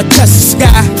 I'ma touch the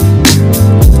sky.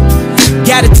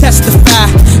 Gotta testify.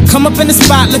 Come up in the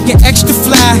spot looking extra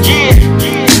fly.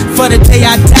 For the day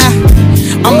I die,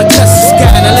 I'ma touch the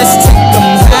sky. Now let's take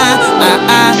them high.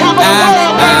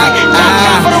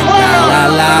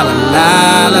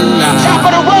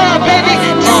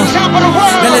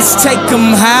 let's take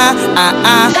them high.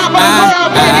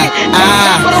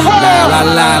 La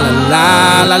la la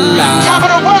la la la. Top of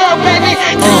the world, baby.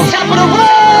 Top of the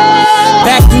world.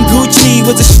 Back when Gucci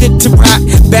was a shit to rock.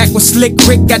 Back when Slick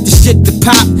Rick got the shit to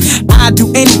pop. I'd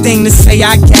do anything to say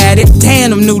I got it.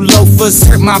 Damn, them new loafers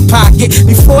hurt my pocket.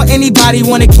 Before anybody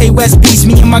wanted K-West beats,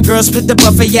 me and my girl split the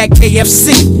buffet at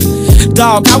KFC.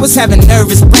 Dog, I was having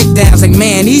nervous breakdowns. Like,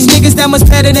 man, these niggas that much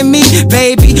better than me.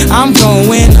 Baby, I'm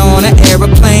going on an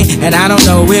aeroplane, and I don't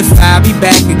know if I'll be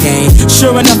back again.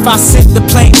 Sure enough, I sent the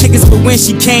plane tickets, but when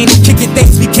she came to kick it,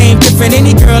 things became different.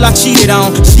 Any girl I cheated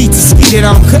on, she just skeeted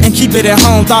on. Couldn't keep it at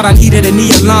home, thought I needed a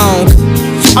knee alone.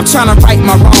 I'm trying to right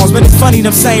my wrongs, but it's funny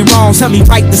them same wrongs help me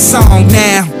write the song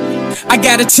now. I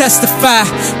gotta testify,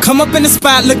 come up in the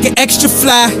spot looking extra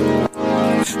fly.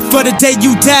 For the day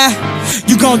you die,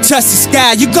 you gon' touch the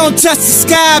sky. You gon' touch the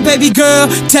sky, baby girl,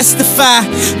 testify.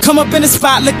 Come up in the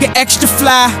spot looking extra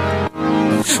fly.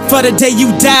 For the day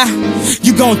you die,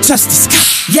 you gon' touch the sky.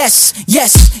 Yes,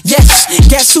 yes, yes.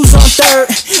 Guess who's on third?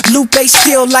 Lupe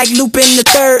still like Lupe in the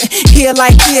third. Here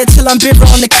like here till I'm bitter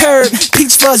on the curb.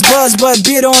 Peach fuzz buzz, but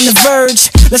bitter on the verge.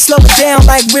 Let's slow it down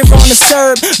like we're on the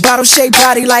serve. Bottle shaped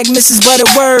body like Mrs.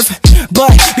 Butterworth.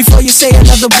 But before you say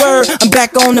another word, I'm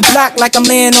back on the block like I'm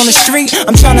laying on the street.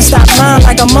 I'm trying to stop lying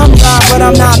like I'm unbound, but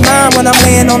I'm not lying when I'm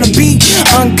laying on the beat.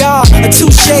 On guard, a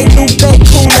touche, Lupe,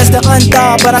 cool as the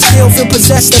undog, but I still feel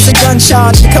possessed as a gun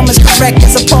charge. Become as correct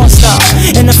as a porn star.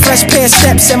 And a fresh pair of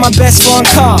steps and my best phone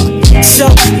car. So,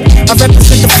 I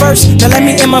represent the first. Now let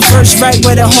me end my verse right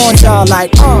where the horns are like,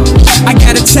 I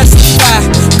gotta testify.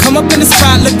 Come up in the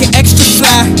spot looking extra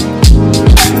fly.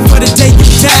 For the day you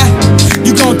die,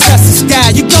 you gon' touch the sky.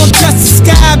 You gon' touch the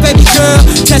sky, baby girl,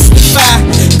 testify.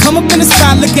 Come up in the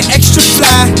spot looking extra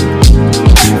fly.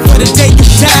 For the day you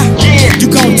die, you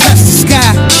gon' touch the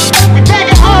sky.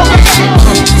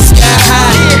 Sky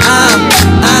high,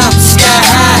 I'm sky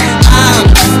high.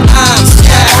 I'm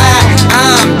sky high.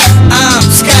 I'm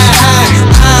sky high.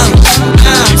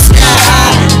 I'm sky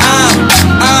high.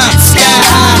 I'm sky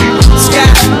high. Sky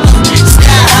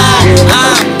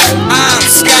high. I'm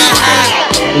sky high.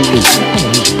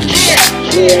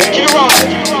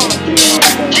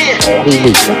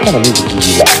 What kind of music do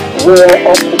you like? Well,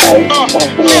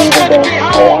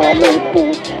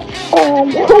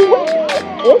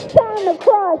 it's time to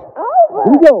cross over.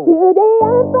 Today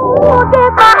I'm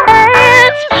folding my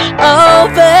hands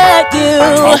over you.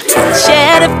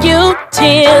 Shed a few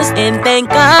tears and thank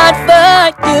God for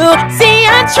you. See, I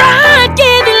tried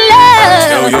giving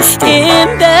love in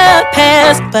the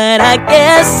past, but I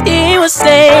guess he was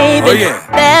saving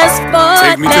best for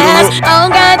last. Oh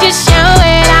God, just show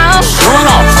it off.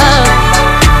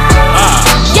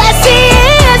 Yes, he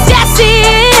is. Yes, he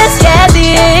is. Yes,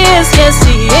 he is. Yes,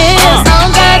 he is. Oh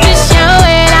God, just show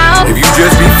it off. If you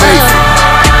just be faithful.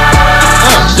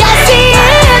 Yes, he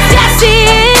is. Yes, he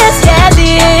is. Yes, he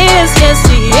is. Yes,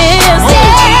 he is.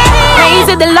 Praise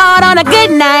the Lord on a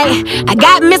good night. I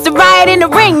got Mr. Right in the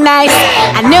ring nice.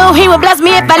 I knew he would bless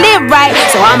me if I live right.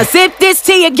 So I'ma sip this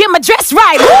tea and get my dress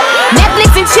right.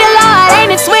 Netflix and chill out,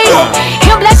 ain't it sweet?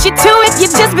 He'll bless you too if you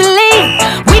just believe.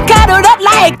 We cuddled up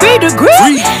like 3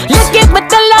 degrees. Look at what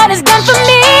the Lord has done for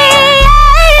me.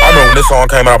 I remember when this song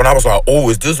came out and I was like, oh,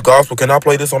 is this gospel? Can I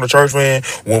play this on the church van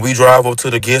when we drive up to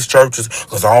the guest churches?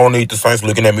 Because I don't need the saints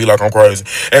looking at me like I'm crazy.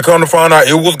 And come to find out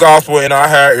it was gospel and I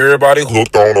had everybody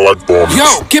hooked on it like bombs.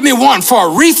 Yo, give me one for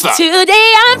Aretha.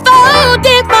 Today I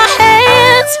folded my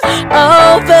hands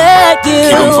over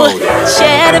you.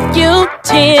 Shed a few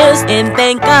tears and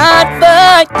thank God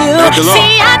for you.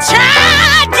 See, I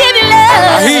tried giving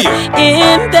love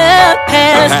in the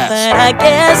past, but I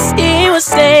guess he was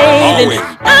saving.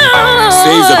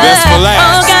 Saves the best for last.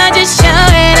 Oh God, just show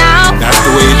it out. That's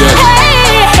the way he does it.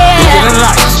 Look at the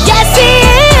lights. Yes, he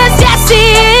is. Yes, he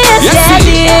is. Yes,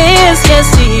 he is.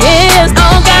 Yes, he is.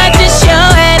 Oh God, just show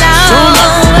it out.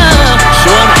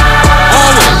 Show him.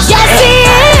 Always. Yes, he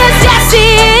is. Yes,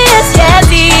 he is. Yes,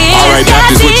 he is. All right,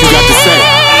 Baptist, what you got to say?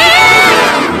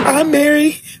 I'm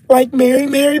Mary, like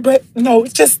Mary, but no,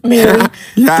 it's just Mary.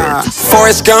 Yeah.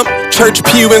 Forrest Gump, church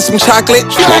pew and some chocolate.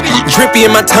 Drippy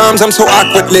in my times, I'm so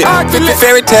awkward lit.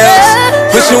 Fairy tales,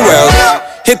 wishing well.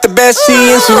 Hit the best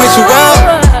scene, so wish you well.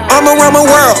 I'm around my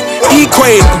world,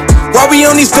 equator. While we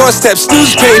on these doorsteps,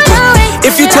 newspaper.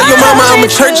 If you tell your mama I'm a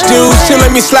church dude, she'll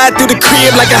let me slide through the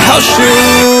crib like a house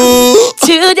shoe.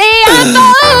 Today I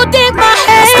folded my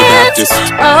hands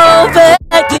over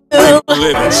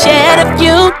you. Shed a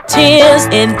few tears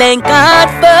and thank God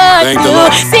for you.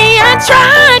 See, I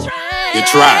tried. You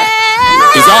tried.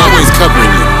 He's always covering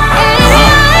you.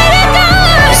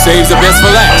 He saves the best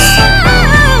for last.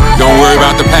 Don't worry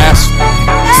about the past.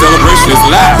 celebration is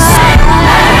last.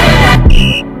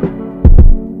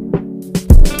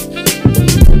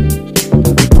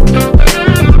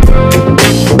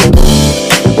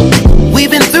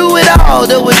 We've been through it all,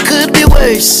 though it could be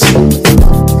worse.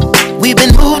 We've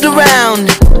been moved around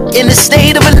in a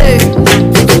state of alert.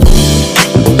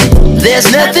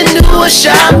 There's nothing new or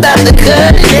sharp about the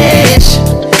cutting edge.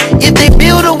 If they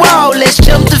build a wall, let's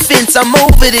jump the fence, I'm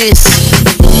over this.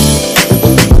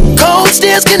 Cold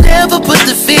stairs can never put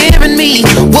the fear in me.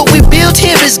 What we built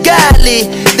here is godly.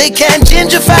 They can't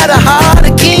gentrify the heart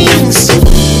of kings.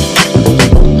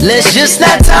 Let's just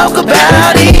not talk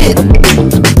about it.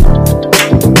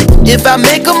 If I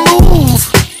make a move,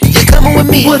 you're coming with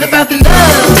me. What about the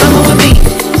love? Coming with me.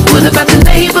 What about the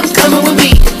neighbors? Coming with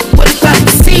me. What about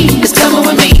the sea? It's coming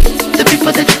with me. The people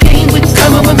that you came with,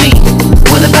 coming with me.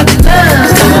 What about the love?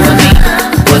 Coming with me.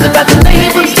 What about the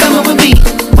neighbors? Coming with me.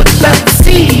 What about the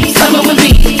sea? Coming with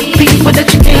me. People that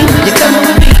you came with, you're coming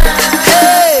with me.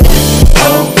 Hey,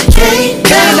 okay,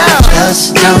 now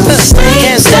just don't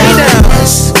stay down.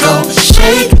 Let's go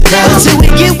shake down until we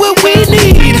get what we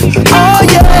need. Oh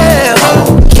yeah.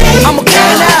 Okay, I'm okay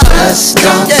now. Just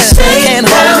don't stay can't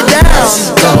hold me down.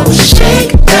 Let's go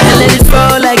shake down and let it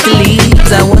fall like the leaves.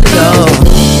 I wanna go.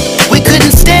 We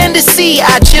couldn't stand to see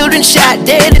our children shot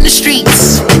dead in the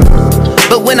streets.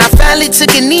 But when I finally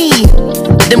took a knee,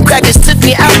 them crackers took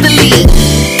me out the league.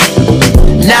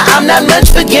 Now I'm not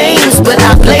much for games, but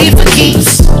I play for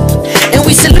keeps. And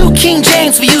we salute King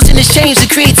James for using his change to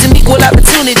create some equal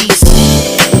opportunities.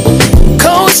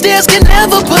 Cold stairs can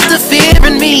never put the fear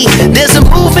in me. There's a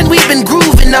movement we've been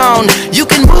grooving on. You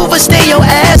can move or stay your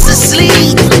ass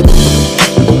asleep.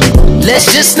 Let's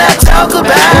just not talk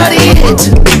about it.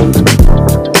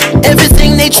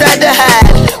 Everything they tried to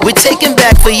hide, we're taking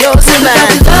back for yours and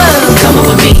mine. Love, coming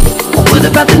with me. What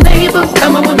about the neighbors?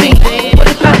 Coming with me. What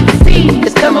about the sea?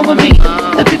 It's coming with me.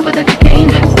 The people that you came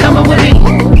with, coming with me.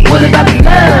 What about the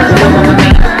love? Coming with me.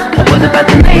 What about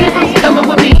the neighbors? Coming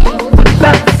with me. What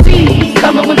about the sea?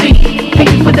 Coming with me.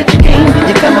 People that you came with,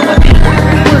 you're coming with me.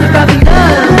 What about the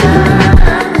love?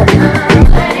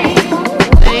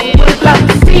 What about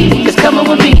the sea? It's coming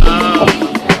with me.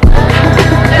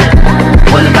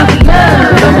 What about the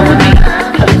love? Coming with me.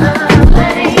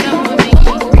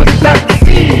 What about the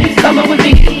sea? Coming with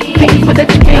me. People that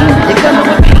you came with, you're coming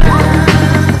with me.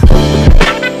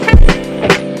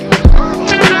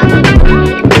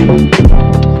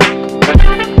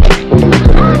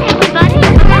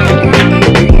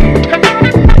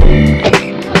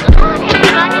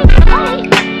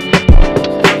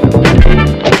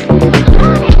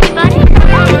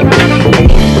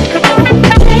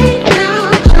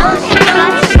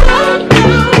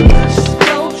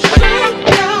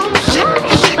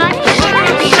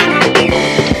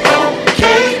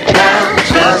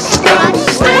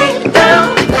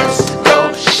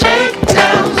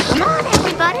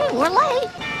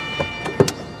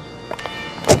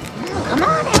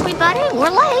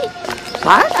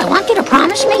 Bart, I want you to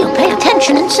promise me you'll pay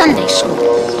attention in Sunday school.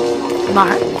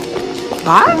 Bart?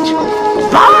 Bart?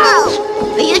 Bart!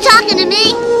 Are you talking to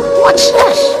me? What's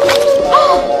this?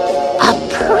 A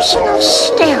personal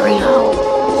stereo.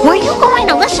 Were you going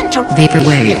to listen to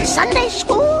Vaporwave in Sunday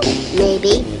school?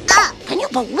 Maybe. Can you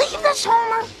believe this,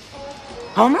 Homer?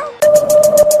 Homer?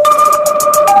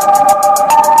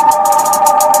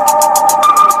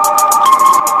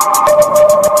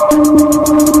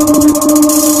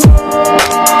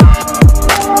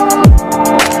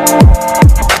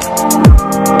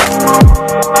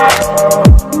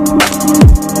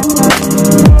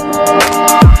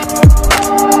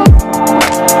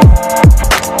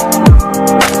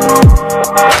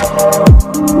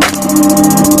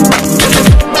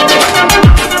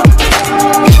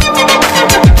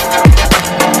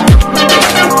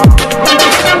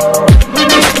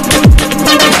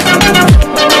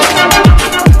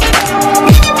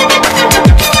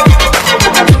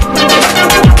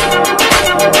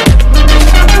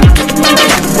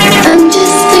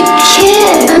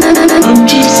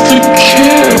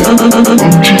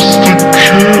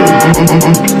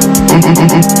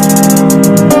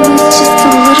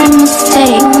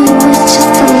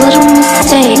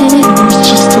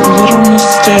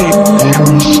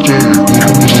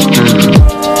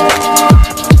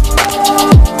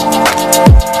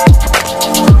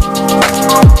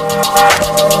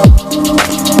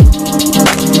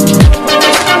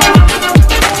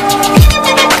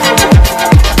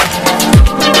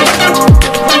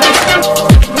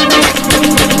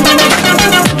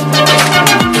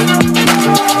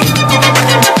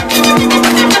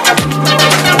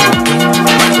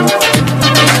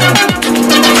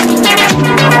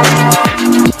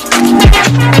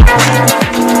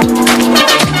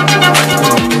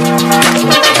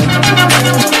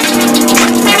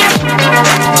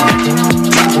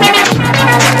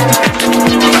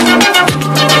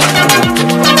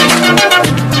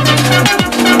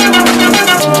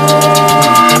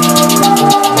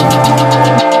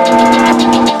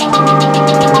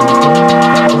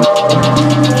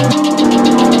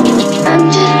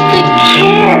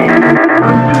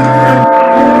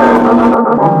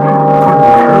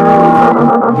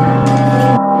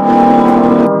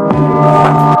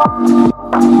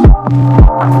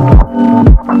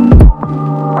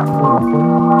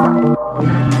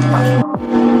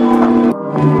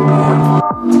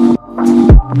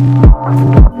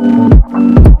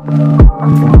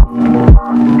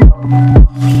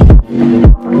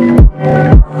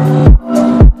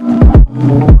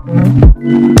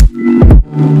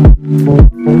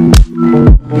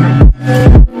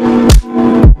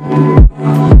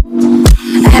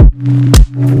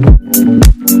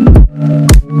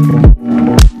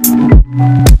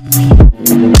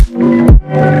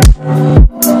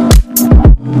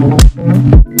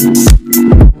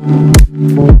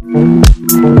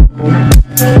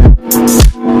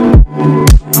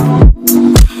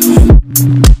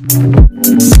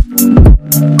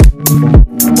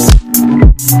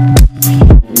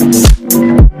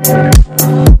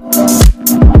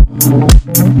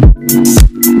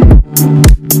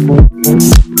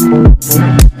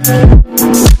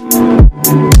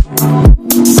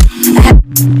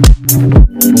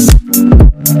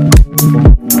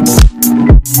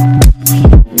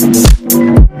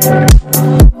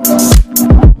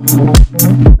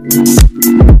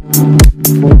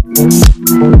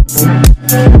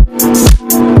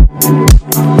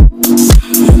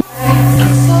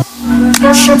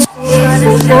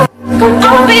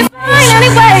 I'ma be fine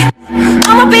anyway.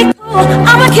 I'ma be cool.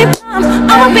 I'ma keep calm.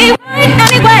 I'ma be right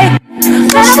anyway.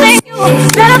 Better than you,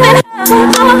 better than her.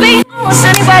 I'ma be on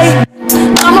anyway.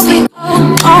 I'ma be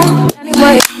on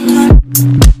anyway.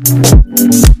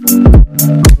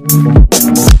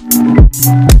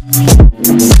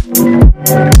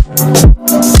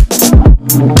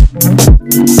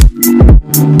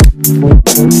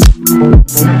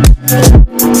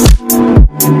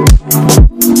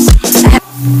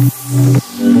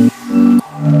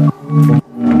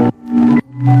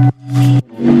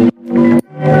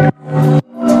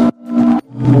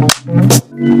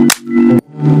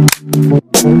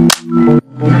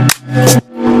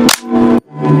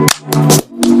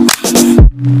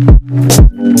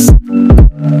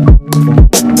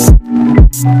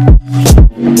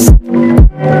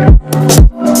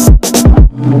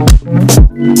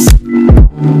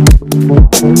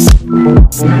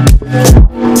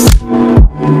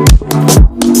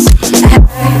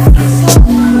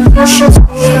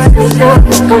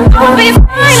 I'ma be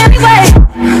fine anyway.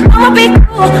 I'ma be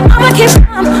cool. I'ma keep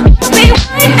calm. I'ma be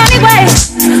right anyway.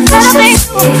 Better than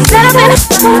you, better than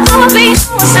her. I'ma be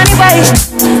on anyway.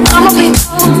 I'ma be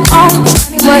on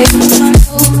anyway.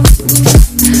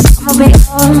 I'ma be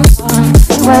on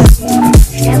anyway. I'ma be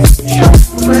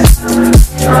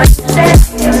right anyway. Better than you, better than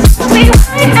her.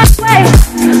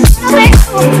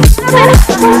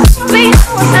 I'ma be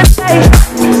on anyway. I'ma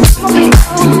be on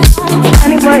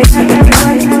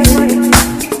anyway.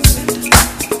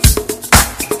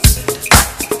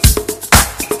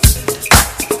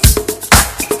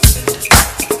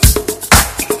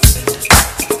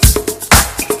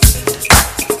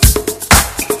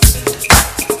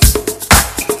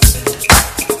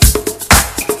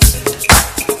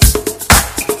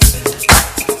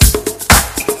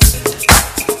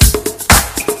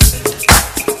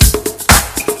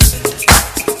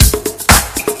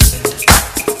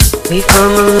 We've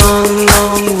come a long,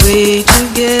 long way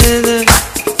together,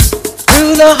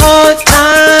 through the hard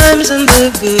times and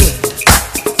the good.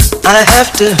 I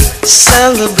have to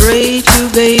celebrate you,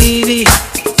 baby.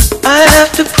 I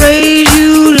have to praise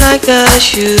you like I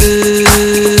should.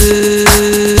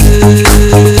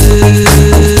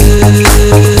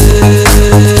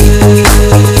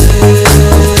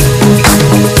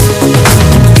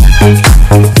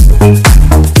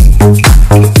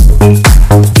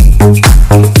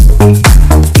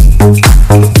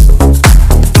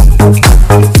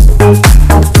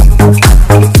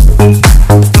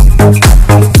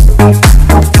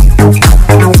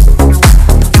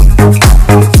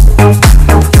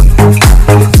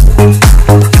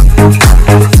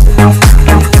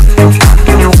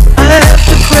 I have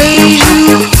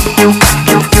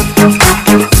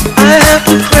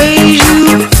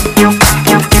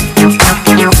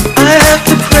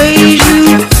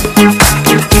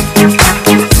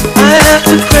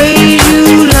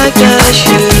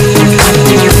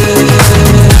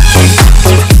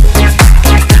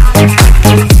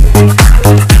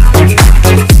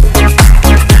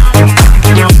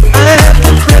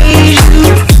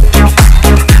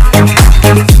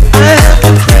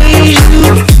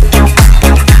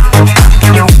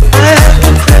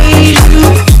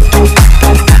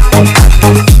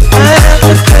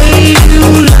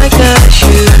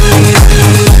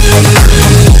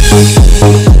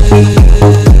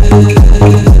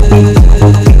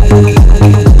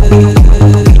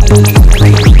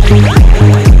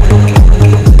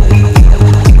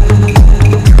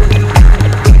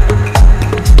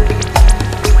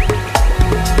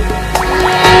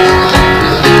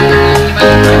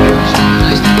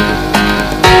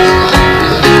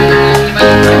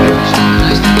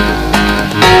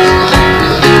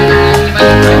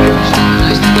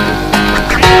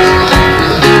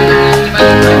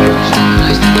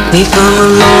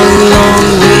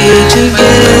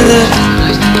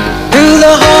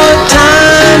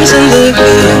look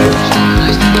good.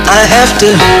 I have to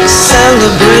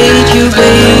celebrate you,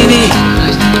 baby.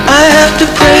 I have to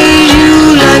praise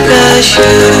you like I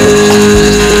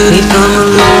should. We've come a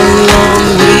long, long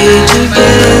way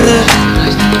together,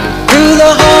 through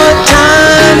the hard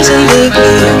times and the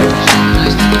good.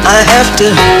 I have to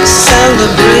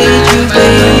celebrate you,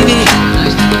 baby.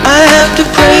 I have to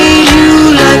praise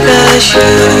you like I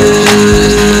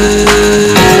should.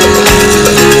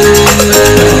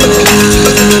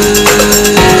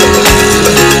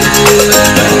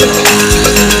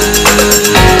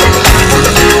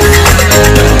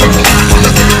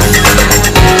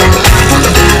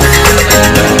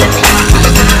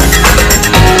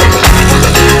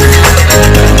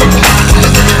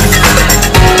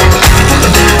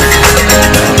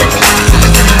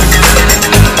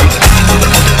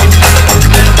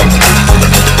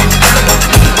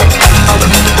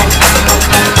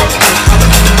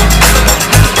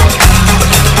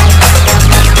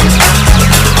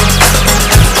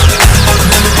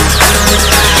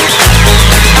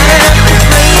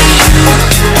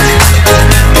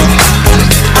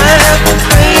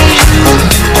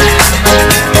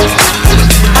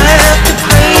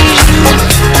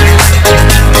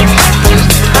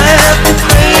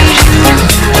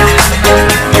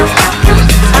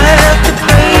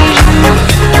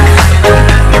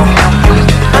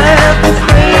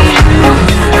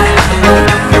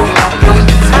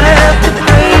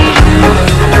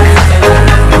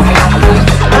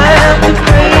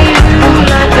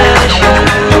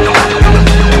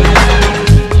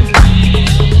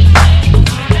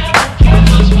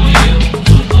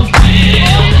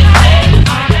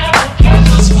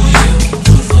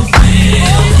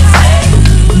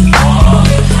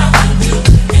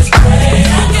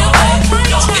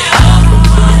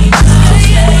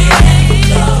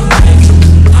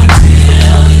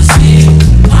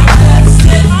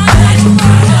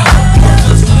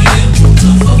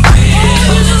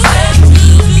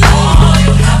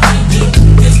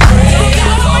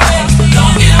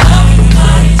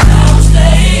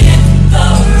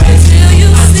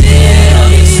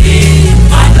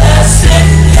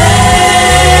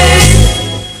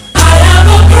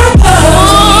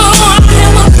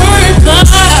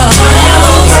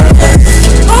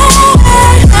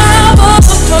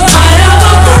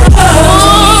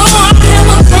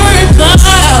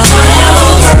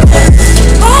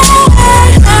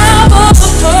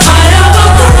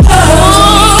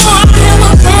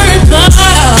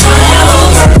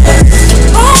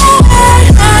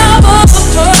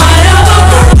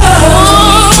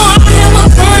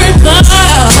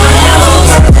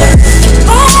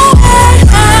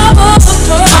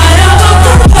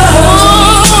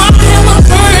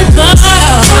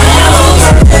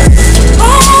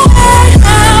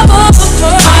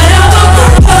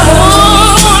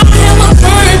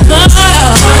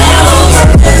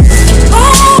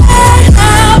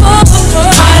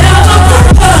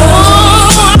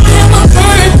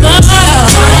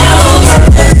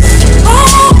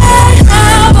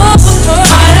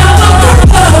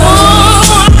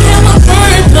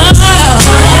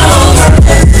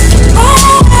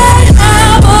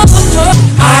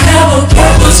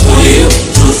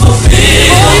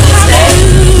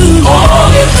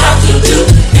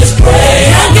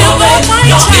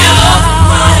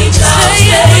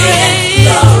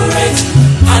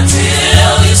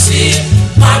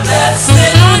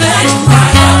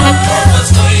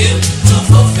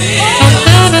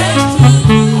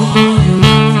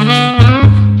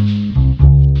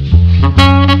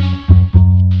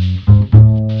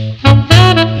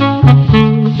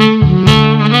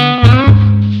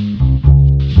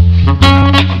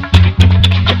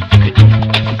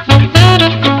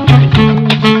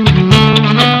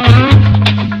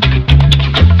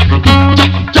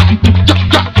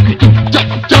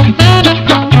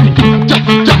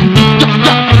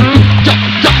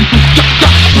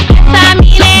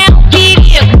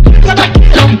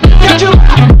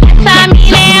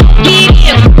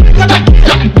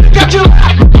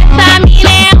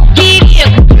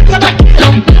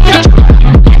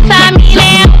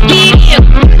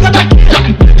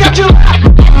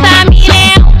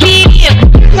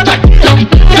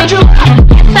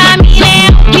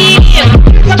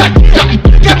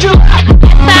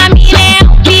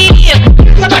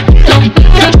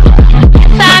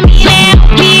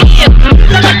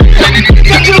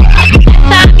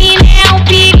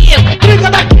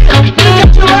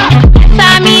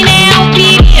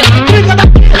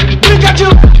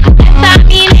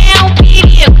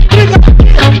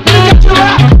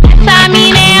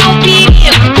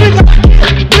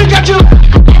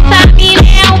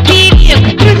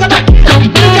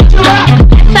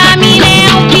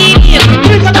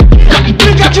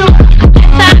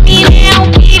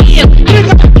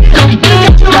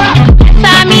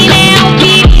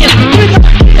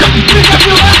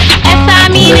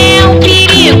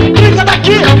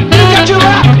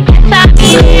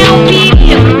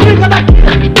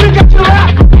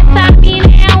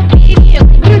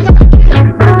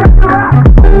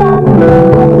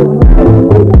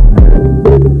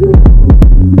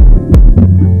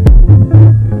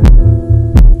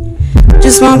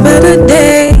 Just want better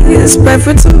days, pray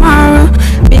for tomorrow,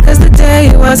 because the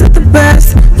day wasn't the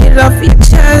best. Get it off your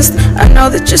chest. I know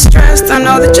that you're stressed, I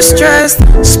know that you're stressed.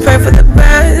 Just pray for the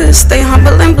best, stay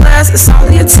humble and blessed. It's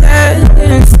only a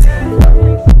test.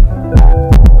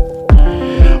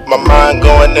 My mind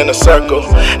going in a circle.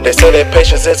 They say that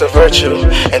patience is a virtue,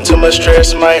 and too much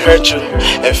stress might hurt you.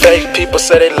 And fake people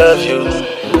say they love you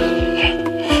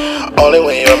only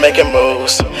when you're making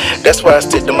moves. That's why I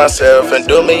stick to myself and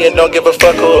do me and don't give a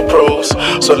fuck who approves.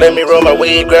 So let me roll my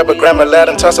weed, grab a grandma lad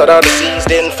and toss out all the seeds.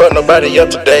 Didn't fuck nobody up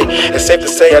today. It's safe to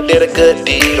say I did a good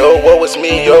deed. Oh, woe is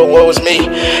me, oh, woe is me.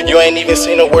 You ain't even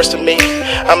seen the worst of me.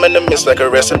 I'm in the midst like a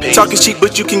recipe. Talking cheap,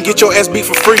 but you can get your ass beat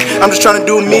for free. I'm just trying to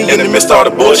do me in the midst of all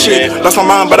the bullshit. Lost my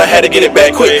mind, but I had to get it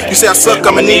back quick. You say I suck,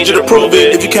 I'ma need you to prove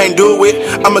it. If you can't do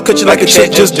it, I'ma cut you like a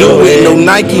check, just do it. No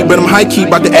Nike, but I'm high key,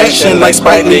 about the action like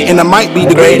Spike Lee. And I might be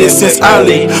the greatest since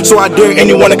Ali. So I dare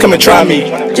anyone to come and try me.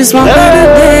 Just want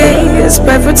better days,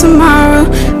 pray for tomorrow,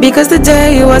 because the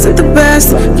day wasn't the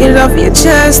best. Get it off your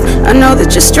chest. I know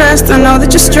that you're stressed, I know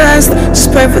that you're stressed.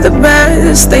 Just pray for the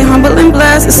best, stay humble and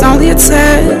blessed. It's only a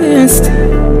test.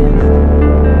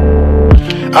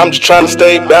 I'm just trying to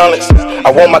stay balanced. I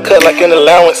want my cut like an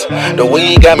allowance. The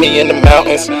weed got me in the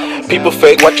mountains. People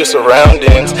fake, watch your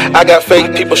surroundings. I got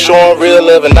fake people showing real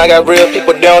love, and I got real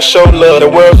people that don't show love. The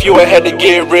world few I had to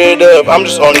get rid of. I'm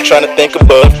just only trying to think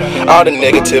above all the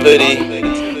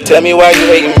negativity. Tell me why you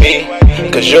hating me,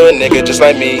 cause you're a nigga just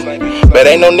like me, but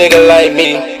ain't no nigga like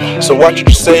me. So watch what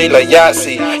you say like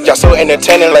Yahtzee. Y'all so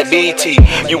entertaining like BT.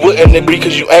 You wouldn't agree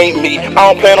cause you ain't me. I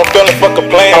don't plan on feeling fuck a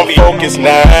plan. I'm focused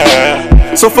now.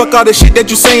 So fuck all the shit that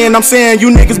you saying. I'm saying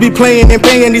you niggas be playing and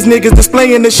paying these niggas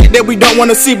displaying the shit that we don't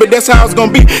wanna see, but that's how it's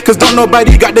gonna be. Cause don't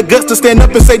nobody got the guts to stand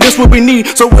up and say this what we need.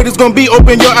 So what it's gonna be,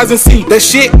 open your eyes and see. That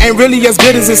shit ain't really as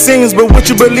good as it seems, but what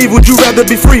you believe, would you rather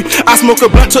be free? I smoke a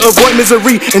blunt to avoid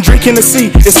misery and drink Hennessy.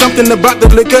 It's something about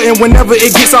the liquor and whenever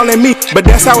it gets all in me, but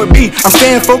that's how it be. I'm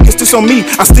staying focused just on me.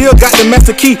 I still got the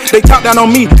master key. They talk down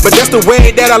on me, but that's the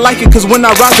way that I like it. Cause when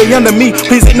I rise, they under me.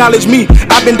 Please acknowledge me.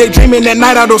 I've been daydreaming at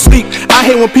night, I don't sleep. I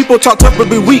hate when people talk tough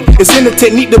but be weak. It's in the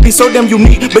technique to be so damn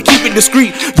unique, but keep it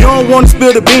discreet. You don't wanna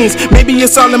spill the beans. Maybe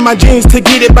it's all in my genes to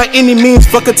get it by any means.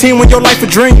 Fuck a team when your life a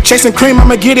dream. Chasing cream,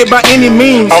 I'ma get it by any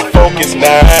means. I'm focused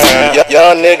now.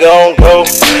 Young nigga on go.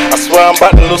 I swear I'm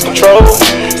about to lose control.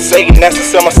 Satan has to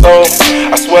sell my soul.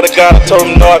 I swear to God, I told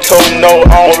him no,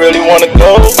 I don't really wanna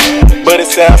go, but it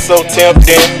sounds so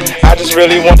tempting. I just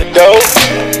really want to dough.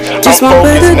 Just want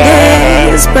better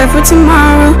days, pray for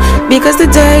tomorrow, because the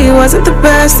day wasn't the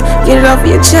best. Get it off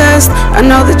your chest. I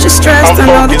know that you're stressed, I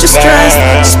know that you're stressed.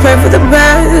 Just pray for the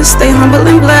best, stay humble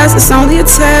and blessed. It's only a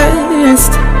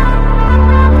test.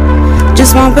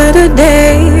 Just want better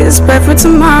days, pray for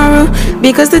tomorrow,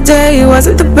 because the day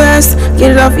wasn't the best.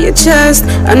 Get it off your chest.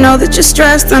 I know that you're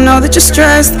stressed, I know that you're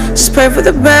stressed. Just pray for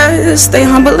the best, stay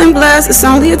humble and blessed. It's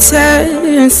only a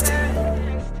test.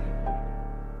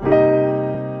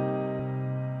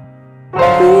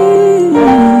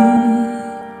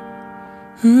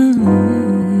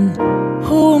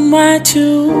 Who am I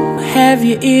to have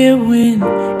your ear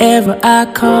whenever I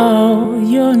call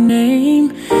your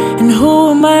name? And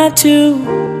who am I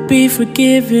to be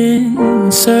forgiven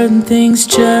when certain things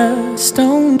just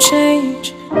don't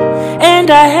change?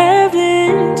 And I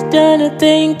haven't done a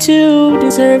thing to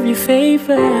deserve your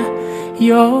favor,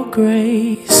 your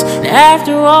grace. And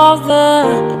after all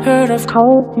the hurt I've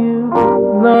caused you,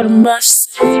 Lord, I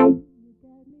must say,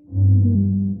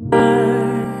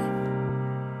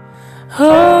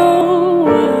 oh,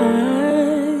 why,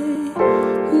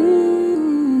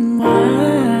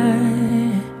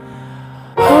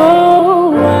 oh,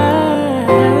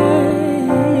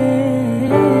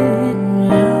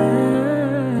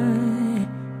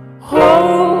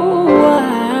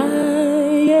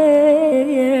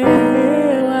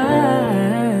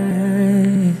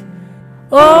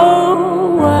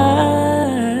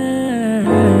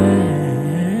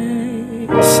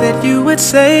 Said you would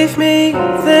save me,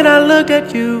 then I looked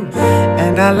at you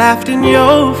and I laughed in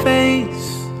your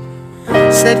face.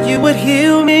 Said you would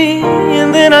heal me,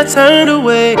 and then I turned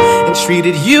away and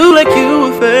treated you like you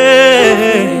were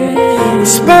fair. In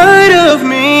spite of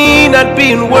me not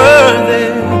being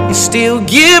worthy, you're still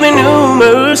giving new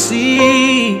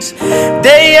mercies.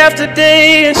 Day after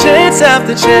day and chance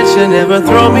after chance, you never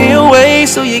throw me away.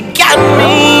 So you got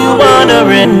me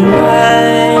wondering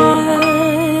why.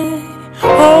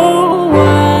 Oh,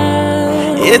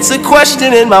 why? It's a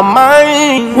question in my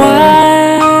mind.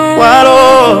 Why,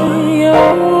 Lord?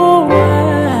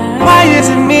 Why is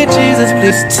it me, Jesus?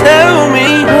 Please tell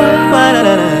me why.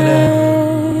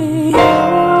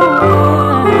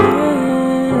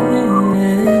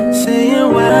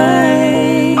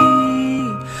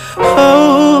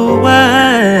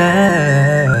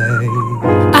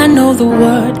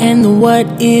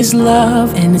 is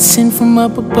love, and it's sent from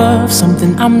up above,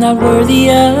 something I'm not worthy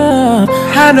of.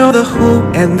 I know the who,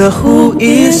 and the who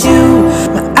is you.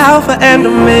 My Alpha and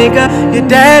Omega, your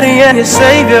daddy and your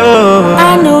savior.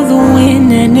 I know the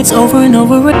win, and it's over and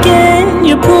over again.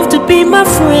 You prove to be my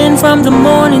friend from the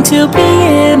morning till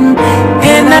PM.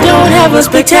 And I don't have a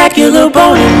spectacular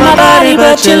bone in my body,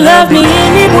 but you love me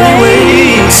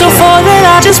anyway. So for that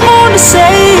I just wanna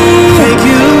say thank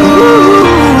you,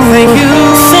 thank you,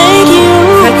 thank you,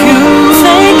 thank you,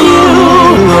 thank you.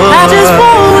 I just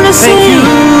wanna say thank you,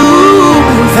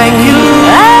 thank you.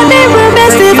 I'd be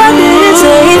remiss if I didn't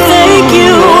say thank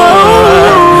you.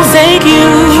 Oh, thank you,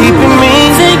 keeping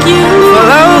me, thank you,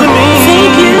 allowing me,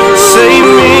 thank you, save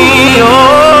me.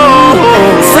 Oh,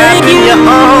 thank you, your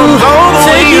arms all the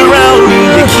way around me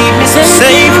to keep me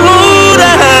safe. Ooh,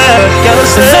 that gotta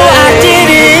say. Though I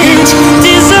didn't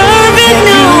deserve it,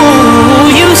 no,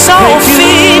 you saw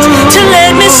fit to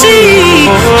let me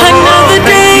see another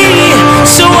day,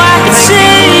 so I could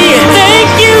say thank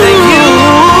you, thank you,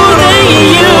 yeah.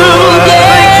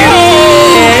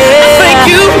 Thank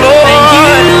you, Lord.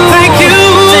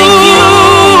 Thank you,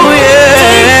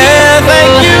 yeah.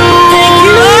 Thank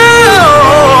you,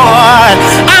 Lord.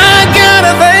 I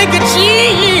gotta thank you,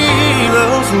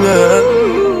 Jesus.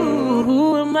 Who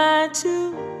am I to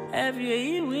have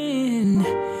you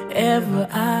whenever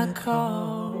I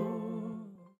call?